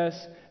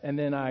confess, and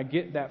then I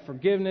get that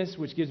forgiveness,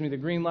 which gives me the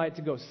green light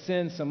to go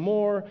sin some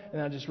more,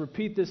 and I just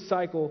repeat this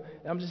cycle.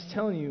 I'm just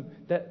telling you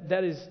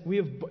that is,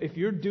 if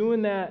you're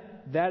doing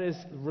that, that is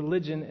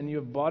religion, and you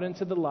have bought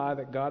into the lie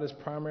that God is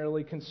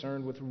primarily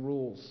concerned with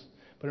rules.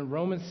 But in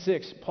Romans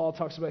 6, Paul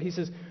talks about, he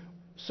says,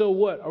 so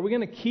what? Are we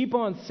going to keep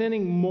on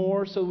sinning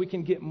more so we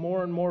can get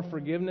more and more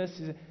forgiveness?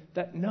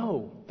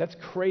 No, that's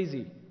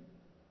crazy.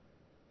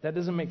 That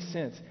doesn't make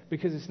sense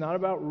because it's not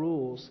about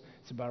rules.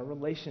 It's about a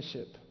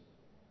relationship.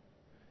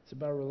 It's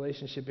about a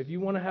relationship. If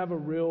you want to have a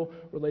real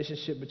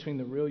relationship between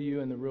the real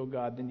you and the real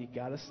God, then you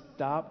got to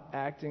stop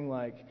acting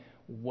like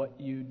what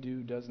you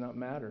do does not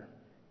matter,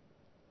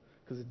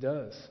 because it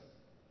does.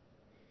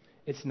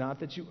 It's not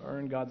that you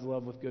earn God's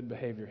love with good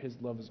behavior. His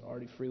love is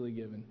already freely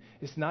given.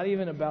 It's not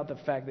even about the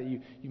fact that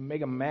you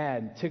make him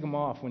mad, tick him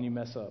off when you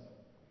mess up.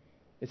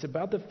 It's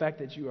about the fact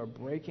that you are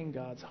breaking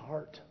God's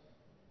heart.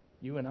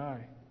 You and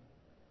I.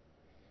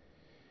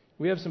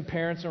 We have some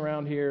parents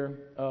around here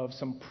of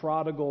some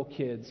prodigal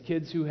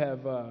kids who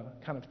have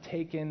kind of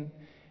taken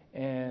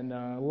and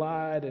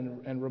lied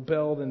and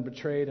rebelled and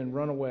betrayed and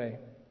run away.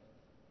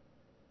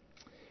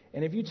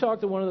 And if you talk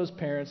to one of those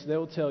parents, they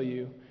will tell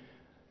you,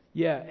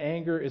 yeah,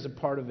 anger is a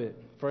part of it.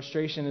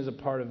 Frustration is a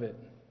part of it,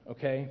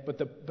 okay?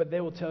 But they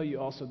will tell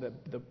you also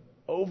that the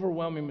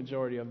overwhelming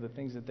majority of the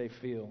things that they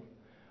feel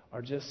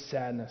are just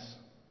sadness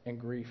and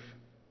grief.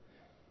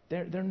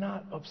 They're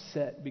not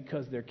upset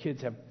because their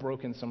kids have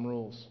broken some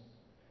rules.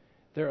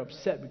 They're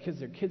upset because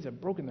their kids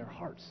have broken their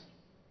hearts.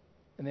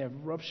 And they have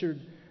ruptured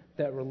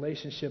that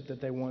relationship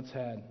that they once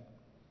had.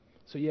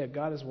 So yeah,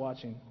 God is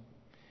watching.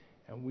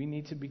 And we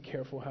need to be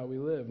careful how we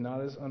live,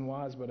 not as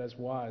unwise, but as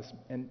wise.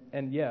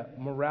 And yeah,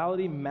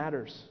 morality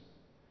matters.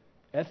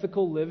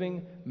 Ethical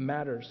living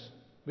matters.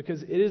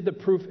 Because it is the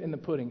proof in the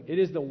pudding. It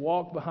is the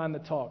walk behind the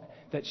talk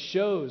that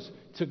shows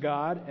to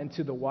God and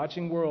to the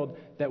watching world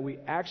that we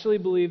actually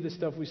believe the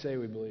stuff we say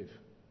we believe.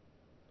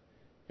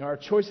 You know, our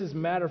choices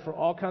matter for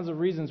all kinds of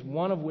reasons,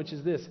 one of which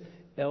is this: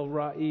 El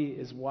Ra'i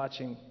is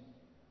watching.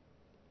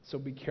 So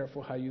be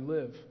careful how you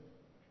live.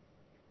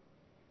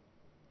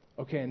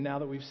 Okay, and now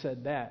that we've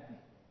said that,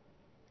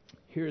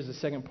 here's the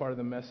second part of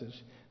the message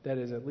that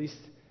is at least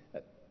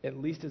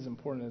as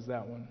important as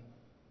that one.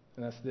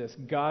 And that's this.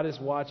 God is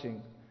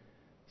watching,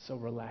 so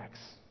relax.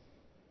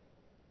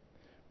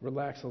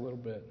 Relax a little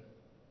bit.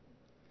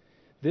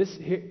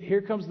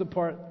 Here comes the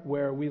part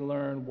where we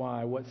learn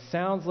why. What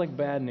sounds like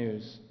bad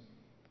news,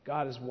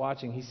 God is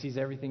watching, He sees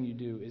everything you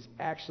do, is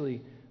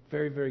actually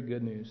very, very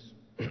good news.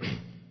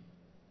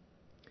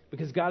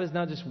 Because God is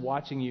not just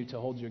watching you to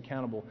hold you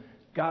accountable.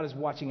 God is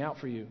watching out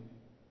for you.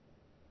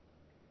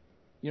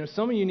 You know,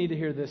 some of you need to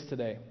hear this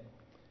today.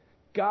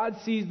 God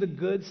sees the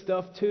good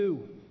stuff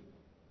too.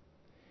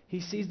 He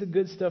sees the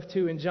good stuff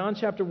too. In John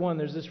chapter 1,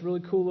 there's this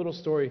really cool little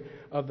story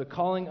of the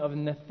calling of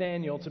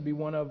Nathanael to be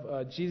one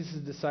of Jesus'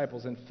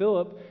 disciples. And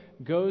Philip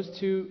goes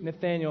to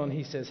Nathanael and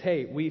he says,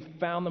 hey, we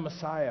found the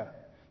Messiah,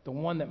 the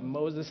one that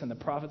Moses and the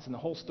prophets and the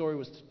whole story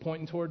was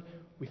pointing toward.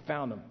 We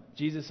found him,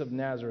 Jesus of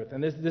Nazareth.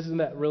 And this is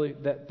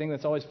that thing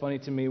that's always funny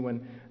to me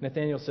when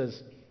Nathanael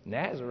says,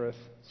 Nazareth?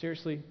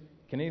 Seriously?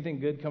 Can anything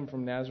good come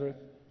from Nazareth?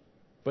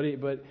 But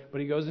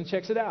he goes and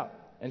checks it out.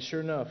 And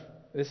sure enough,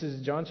 this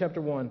is John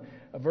chapter 1,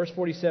 verse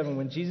 47.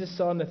 When Jesus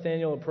saw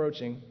Nathanael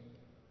approaching,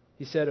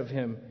 he said of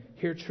him,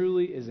 here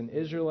truly is an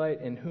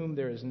Israelite in whom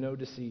there is no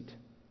deceit.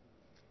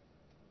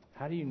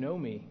 How do you know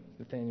me?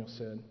 Nathanael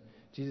said.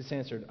 Jesus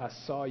answered, I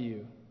saw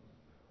you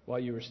while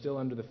you were still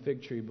under the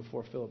fig tree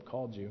before Philip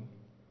called you.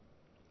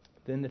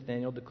 Then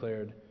Nathanael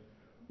declared,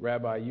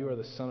 Rabbi, you are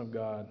the Son of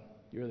God.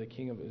 You are the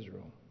King of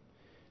Israel.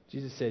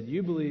 Jesus said,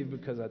 you believe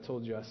because I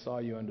told you I saw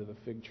you under the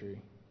fig tree.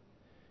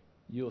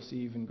 You'll see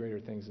even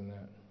greater things than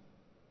that.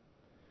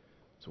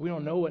 So we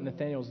don't know what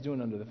Nathanael's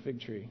doing under the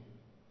fig tree.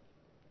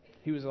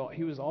 He was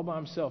all by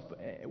himself.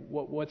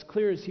 But what's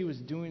clear is he was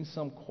doing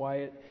some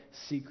quiet,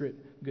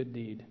 secret good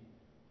deed.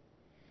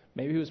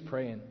 Maybe he was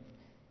praying.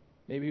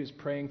 Maybe he was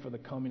praying for the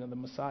coming of the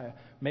Messiah.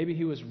 Maybe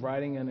he was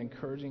writing an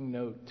encouraging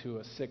note to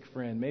a sick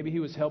friend. Maybe he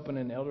was helping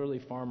an elderly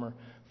farmer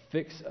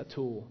fix a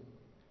tool.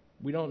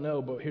 We don't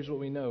know, but here's what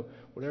we know.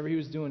 Whatever he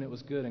was doing, it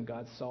was good, and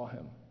God saw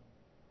him.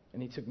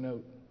 And he took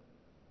note.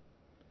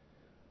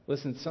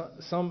 Listen,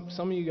 some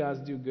of you guys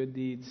do good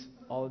deeds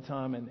all the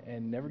time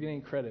and never get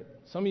any credit.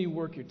 Some of you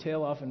work your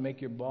tail off and make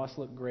your boss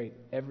look great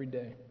every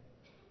day.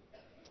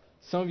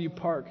 Some of you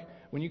park,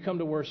 when you come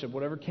to worship,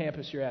 whatever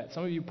campus you're at,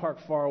 some of you park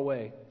far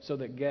away so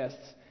that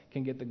guests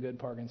can get the good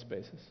parking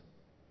spaces.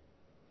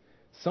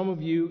 Some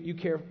of you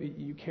care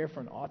for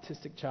an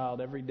autistic child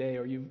every day,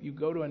 or you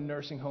go to a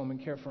nursing home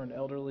and care for an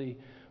elderly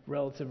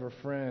relative or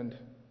friend.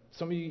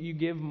 Some of you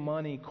give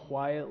money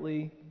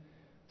quietly,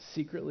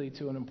 secretly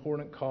to an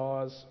important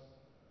cause.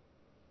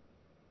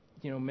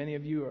 You know, many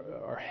of you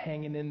are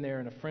hanging in there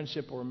in a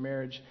friendship or a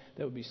marriage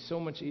that would be so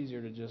much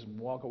easier to just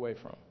walk away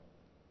from.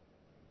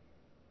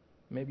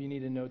 Maybe you need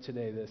to know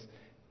today this.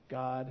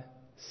 God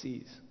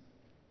sees.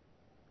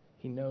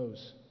 He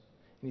knows.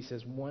 And He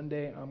says, one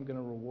day I'm going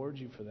to reward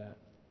you for that.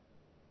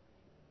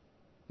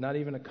 Not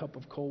even a cup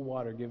of cold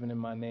water given in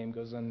my name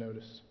goes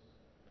unnoticed.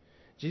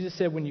 Jesus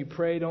said when you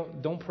pray,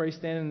 don't pray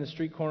standing in the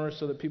street corner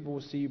so that people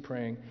will see you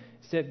praying.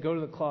 Instead, go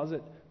to the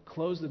closet,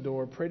 close the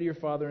door, pray to your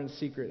Father in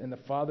secret, and the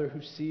Father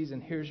who sees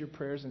and hears your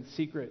prayers in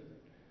secret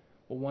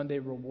will one day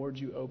reward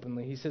you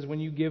openly. He says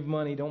when you give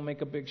money, don't make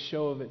a big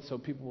show of it so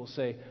people will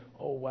say,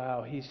 oh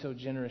wow, he's so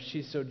generous,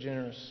 she's so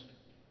generous.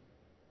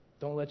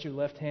 Don't let your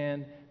left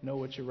hand know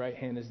what your right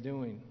hand is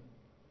doing.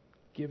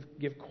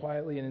 Give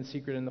quietly and in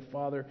secret, and the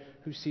Father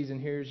who sees and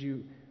hears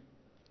you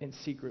in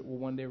secret will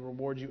one day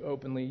reward you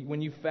openly.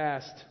 When you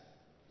fast,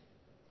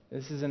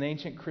 this is an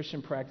ancient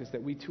Christian practice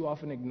that we too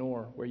often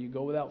ignore, where you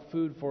go without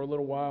food for a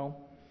little while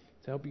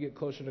to help you get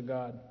closer to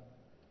God.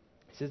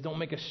 He says don't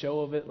make a show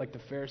of it like the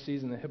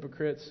Pharisees and the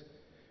hypocrites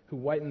who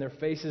whiten their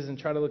faces and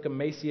try to look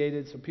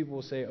emaciated so people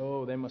will say,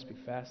 oh, they must be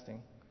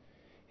fasting.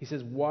 He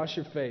says wash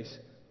your face,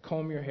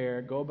 comb your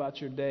hair, go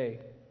about your day.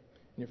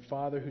 And your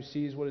Father who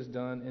sees what is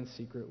done in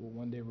secret will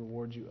one day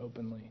reward you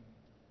openly.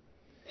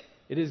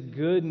 It is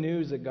good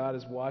news that God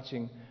is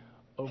watching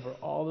over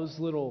all those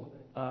little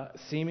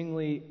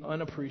seemingly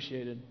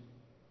unappreciated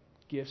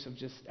gifts of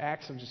just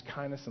acts of just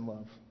kindness and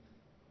love.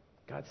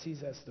 God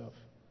sees that stuff.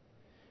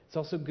 It's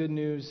also good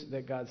news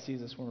that God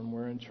sees us when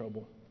we're in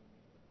trouble.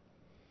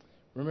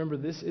 Remember,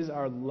 this is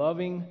our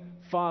loving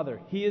Father.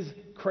 He is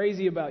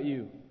crazy about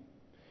you.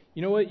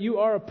 You know what? You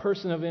are a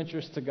person of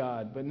interest to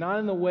God, but not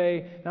in the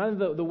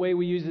way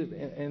we use it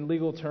in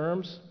legal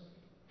terms.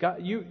 God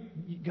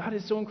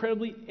is so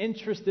incredibly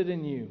interested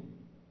in you.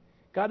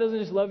 God doesn't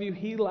just love you,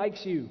 He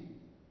likes you.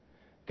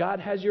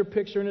 God has your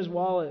picture in His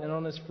wallet and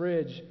on His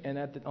fridge and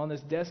on His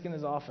desk in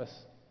His office.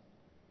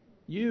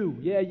 You.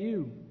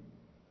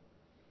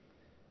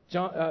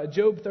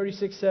 Job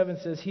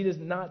 36:7 says He does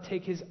not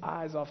take His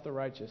eyes off the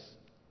righteous.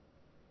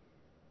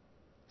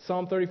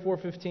 Psalm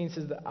 34:15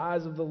 says the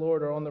eyes of the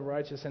Lord are on the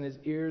righteous and His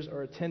ears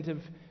are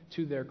attentive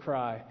to their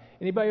cry.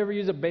 Anybody ever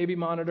use a baby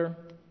monitor?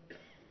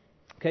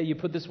 Okay, you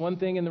put this one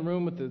thing in the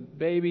room with the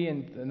baby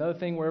and another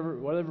thing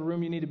whatever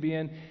room you need to be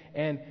in.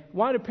 And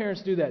why do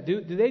parents do that?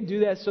 Do they do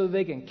that so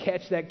they can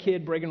catch that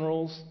kid breaking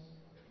rules?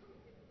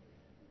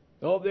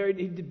 Oh, there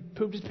he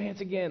pooped his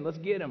pants again. Let's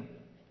get him.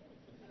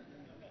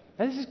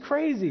 And this is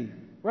crazy,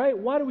 right?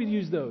 Why do we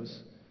use those?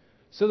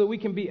 So that we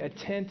can be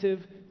attentive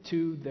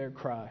to their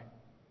cry.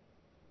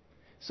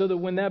 So that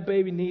when that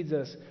baby needs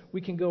us,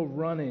 we can go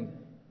running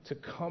to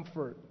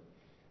comfort,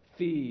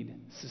 feed,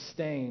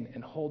 sustain,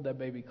 and hold that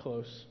baby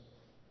close.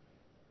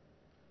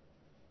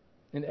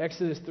 In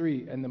Exodus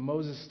 3, and the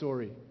Moses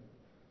story,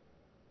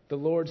 the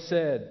Lord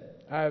said,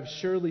 I have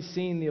surely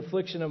seen the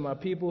affliction of my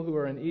people who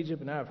are in Egypt,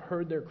 and I have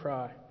heard their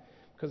cry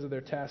because of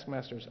their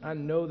taskmasters. I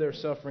know their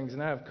sufferings,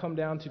 and I have come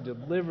down to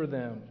deliver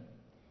them,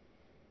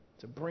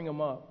 to bring them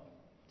up,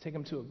 take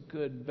them to a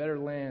good, better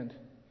land.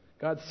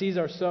 God sees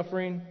our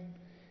suffering,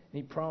 and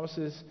He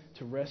promises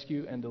to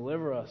rescue and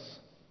deliver us.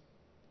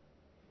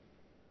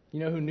 You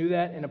know who knew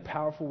that in a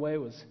powerful way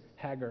was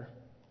Hagar.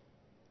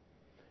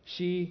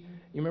 You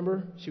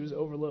remember? She was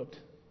overlooked.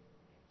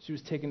 She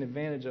was taken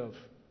advantage of.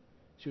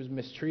 She was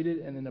mistreated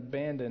and then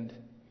abandoned.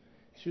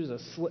 She was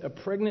a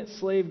pregnant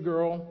slave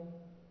girl.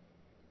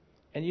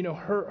 And you know,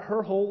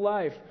 her whole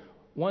life,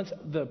 once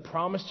the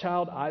promised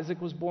child Isaac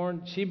was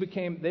born, they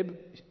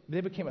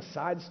became a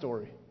side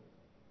story.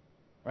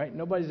 Right?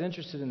 Nobody's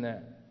interested in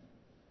that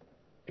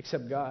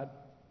except God,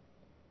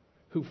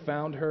 who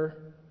found her,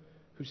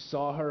 who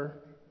saw her,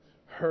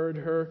 heard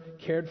her,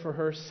 cared for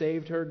her,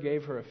 saved her,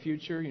 gave her a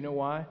future. You know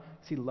why?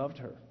 Because He loved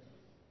her.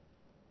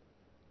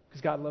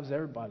 Because God loves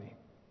everybody.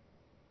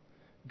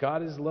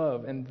 God is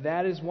love, and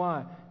that is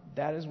why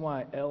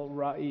El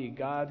Ra'i,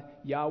 God,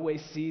 Yahweh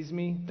sees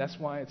me. That's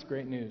why it's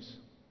great news,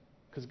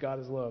 because God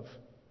is love.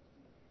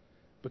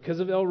 Because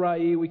of El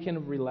Ra'i, we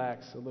can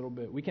relax a little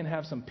bit. We can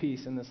have some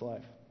peace in this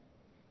life.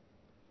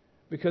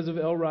 Because of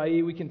El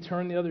Ra'i, we can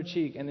turn the other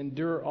cheek and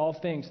endure all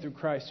things through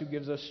Christ who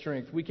gives us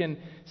strength. We can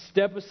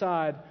step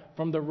aside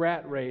from the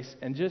rat race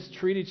and just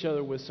treat each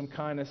other with some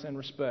kindness and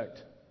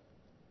respect,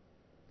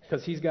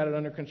 because He's got it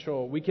under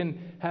control. We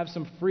can have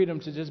some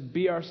freedom to just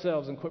be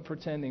ourselves and quit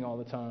pretending all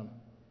the time.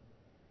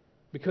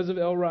 Because of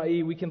El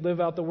Ra'i, we can live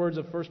out the words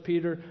of 1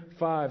 Peter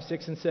 5,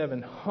 6, and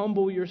 7.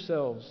 Humble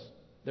yourselves,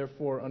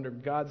 therefore, under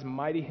God's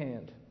mighty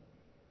hand,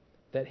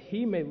 that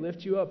He may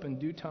lift you up in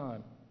due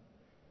time.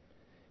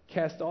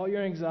 Cast all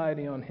your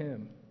anxiety on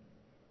Him,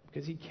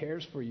 because He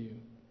cares for you.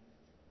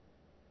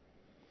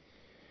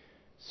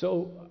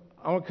 So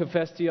I want to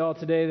confess to y'all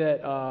today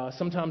that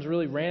sometimes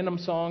really random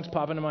songs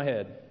pop into my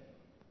head.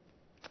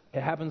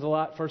 It happens a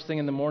lot first thing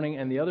in the morning,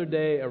 and the other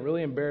day a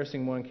really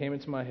embarrassing one came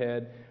into my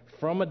head,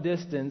 From a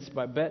Distance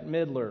by Bette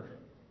Midler,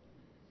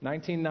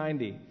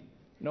 1990.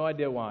 No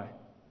idea why.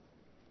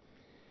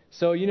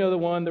 So you know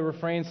the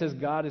refrain says,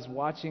 God is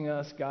watching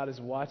us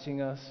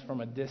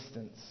from a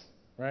distance,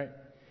 right?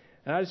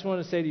 And I just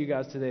want to say to you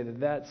guys today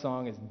that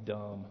song is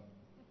dumb.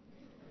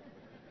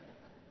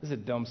 This is a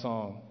dumb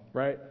song,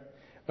 right?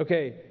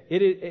 Okay,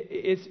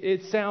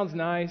 it sounds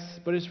nice,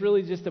 but it's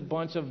really just a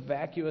bunch of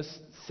vacuous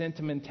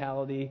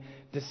sentimentality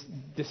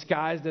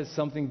disguised as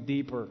something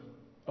deeper.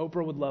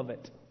 Oprah would love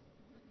it.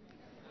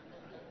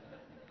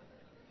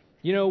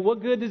 You know,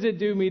 what good does it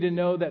do me to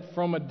know that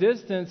from a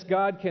distance,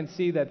 God can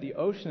see that the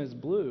ocean is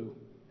blue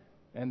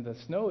and the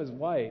snow is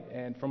white,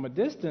 and from a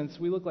distance,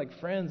 we look like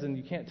friends and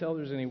you can't tell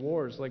there's any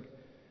wars? Like,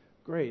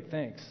 great,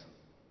 thanks.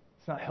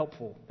 It's not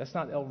helpful. That's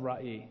not El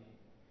Ra'i.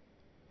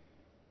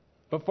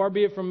 But far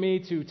be it from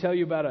me to tell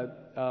you about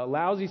a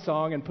lousy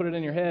song and put it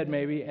in your head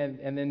maybe,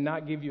 and then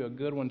not give you a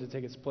good one to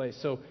take its place.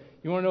 So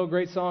you want to know a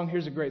great song?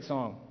 Here's a great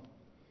song.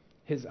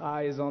 His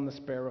Eye is on the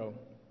Sparrow.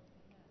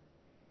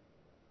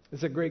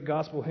 It's a great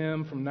gospel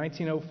hymn from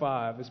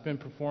 1905. It's been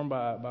performed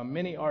by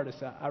many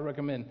artists. I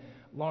recommend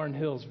Lauryn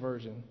Hill's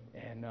version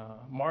and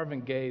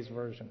Marvin Gaye's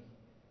version.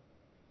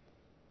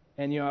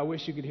 And, I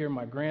wish you could hear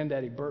my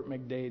granddaddy, Burt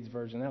McDade's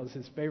version. That was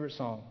his favorite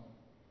song.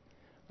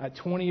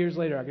 20 years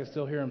later, I can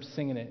still hear him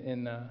singing it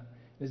in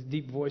his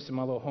deep voice in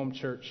my little home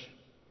church.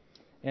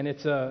 And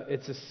it's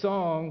a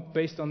song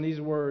based on these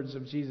words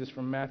of Jesus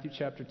from Matthew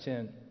chapter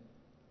 10.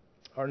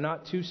 Are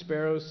not 2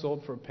 sparrows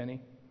sold for a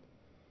penny?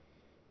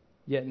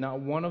 Yet not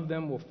one of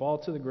them will fall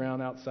to the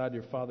ground outside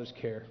your Father's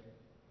care.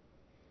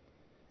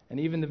 And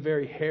even the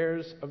very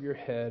hairs of your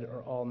head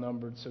are all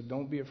numbered, so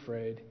don't be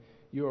afraid.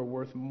 You are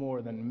worth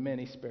more than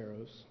many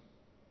sparrows.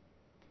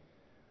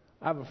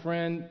 I have a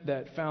friend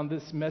that found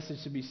this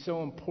message to be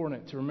so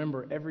important to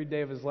remember every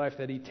day of his life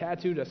that he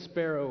tattooed a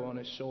sparrow on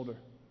his shoulder,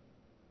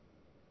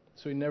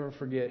 so he never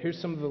forget.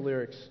 Here's some of the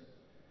lyrics.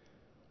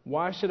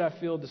 Why should I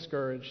feel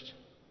discouraged?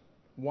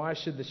 Why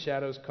should the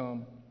shadows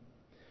come?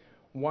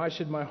 Why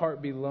should my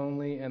heart be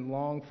lonely and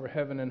long for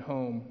heaven and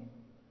home?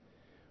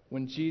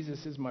 When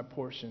Jesus is my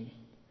portion,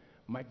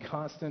 my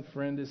constant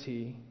friend is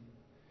He.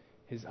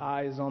 His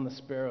eye is on the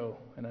sparrow,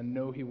 and I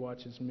know He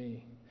watches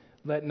me.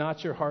 Let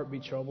not your heart be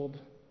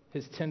troubled.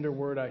 His tender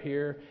word I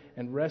hear,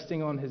 and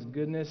resting on His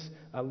goodness,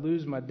 I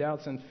lose my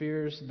doubts and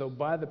fears. Though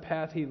by the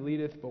path He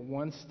leadeth, but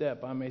one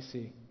step I may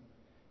see.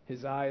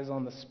 His eye is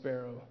on the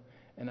sparrow,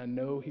 and I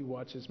know He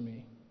watches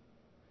me.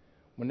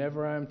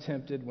 Whenever I am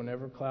tempted,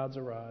 whenever clouds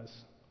arise,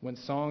 when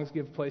songs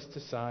give place to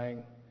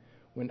sighing,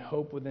 when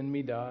hope within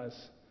me dies,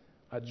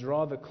 I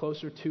draw the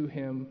closer to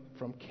him.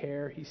 From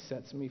care he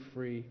sets me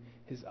free.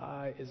 His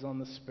eye is on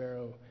the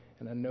sparrow,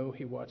 and I know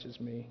he watches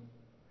me.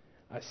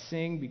 I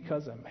sing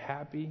because I'm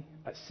happy.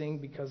 I sing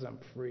because I'm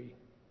free.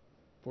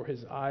 For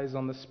his eye is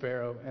on the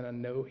sparrow, and I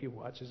know he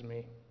watches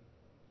me.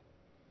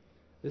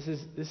 This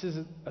is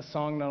a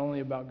song not only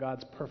about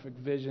God's perfect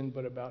vision,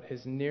 but about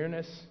his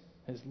nearness,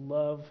 his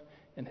love,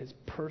 and his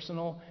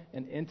personal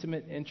and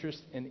intimate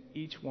interest in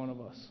each one of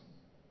us.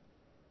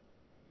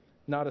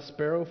 Not a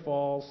sparrow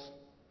falls,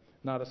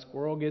 not a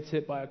squirrel gets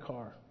hit by a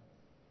car.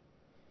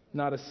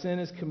 Not a sin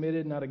is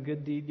committed, not a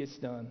good deed gets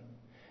done.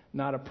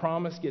 Not a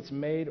promise gets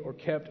made or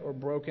kept or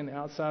broken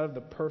outside of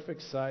the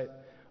perfect sight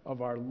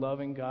of our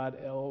loving God,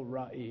 El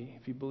Ra'i.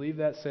 If you believe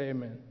that, say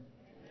amen.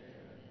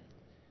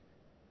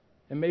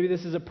 And maybe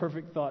this is a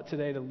perfect thought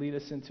today to lead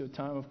us into a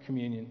time of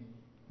communion.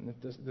 And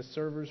if the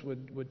servers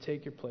would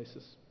take your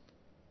places.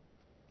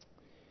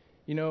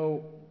 You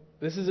know,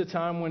 this is a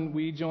time when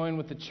we join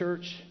with the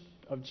church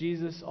of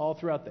Jesus all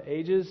throughout the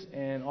ages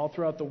and all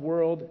throughout the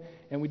world,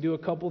 and we do a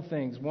couple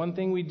things. One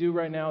thing we do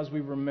right now is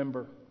we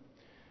remember.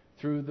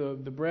 Through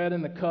the bread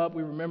and the cup,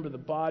 we remember the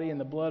body and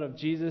the blood of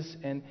Jesus.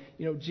 And,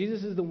 you know,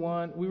 Jesus is the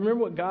one. We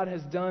remember what God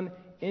has done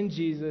in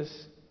Jesus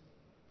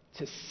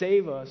to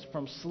save us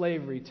from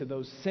slavery to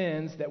those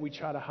sins that we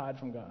try to hide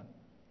from God.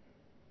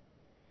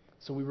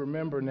 So we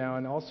remember now,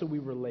 and also we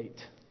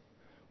relate.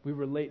 We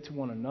relate to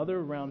one another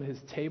around his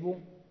table,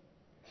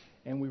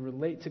 and we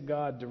relate to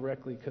God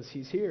directly because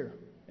he's here,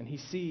 and he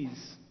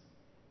sees.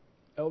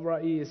 El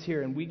Ra'i is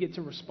here, and we get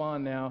to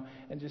respond now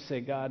and just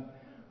say, God,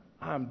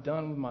 I'm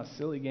done with my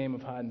silly game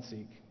of hide and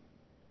seek.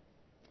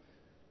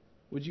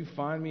 Would you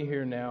find me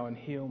here now and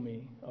heal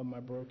me of my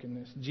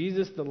brokenness?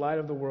 Jesus, the light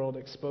of the world,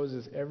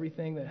 exposes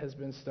everything that has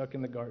been stuck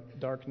in the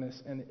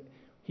darkness, and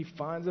he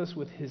finds us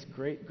with his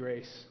great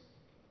grace.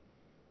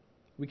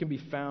 We can be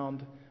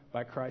found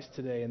by Christ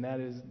today, and that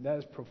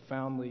is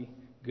profoundly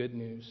good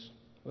news.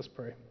 Let's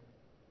pray.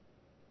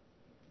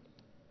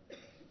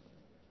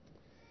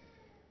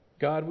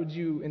 God, would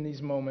you, in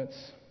these moments,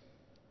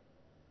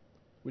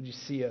 would you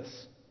see us?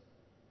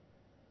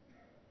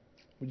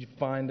 Would you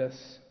find us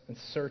and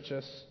search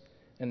us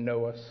and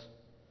know us?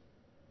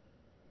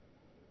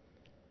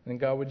 And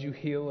God, would you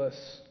heal us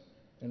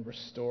and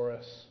restore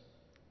us?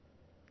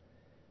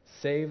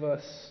 Save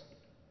us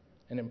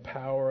and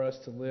empower us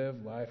to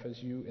live life as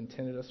you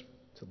intended us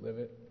to live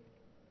it.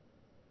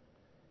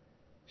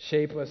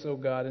 Shape us, O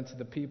God, into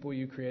the people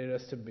you created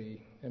us to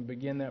be, and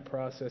begin that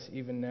process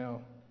even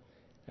now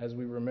as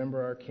we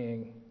remember our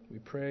King. We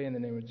pray in the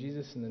name of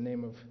Jesus, in the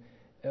name of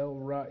El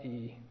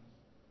Ra'i,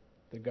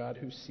 the God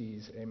who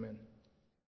sees. Amen.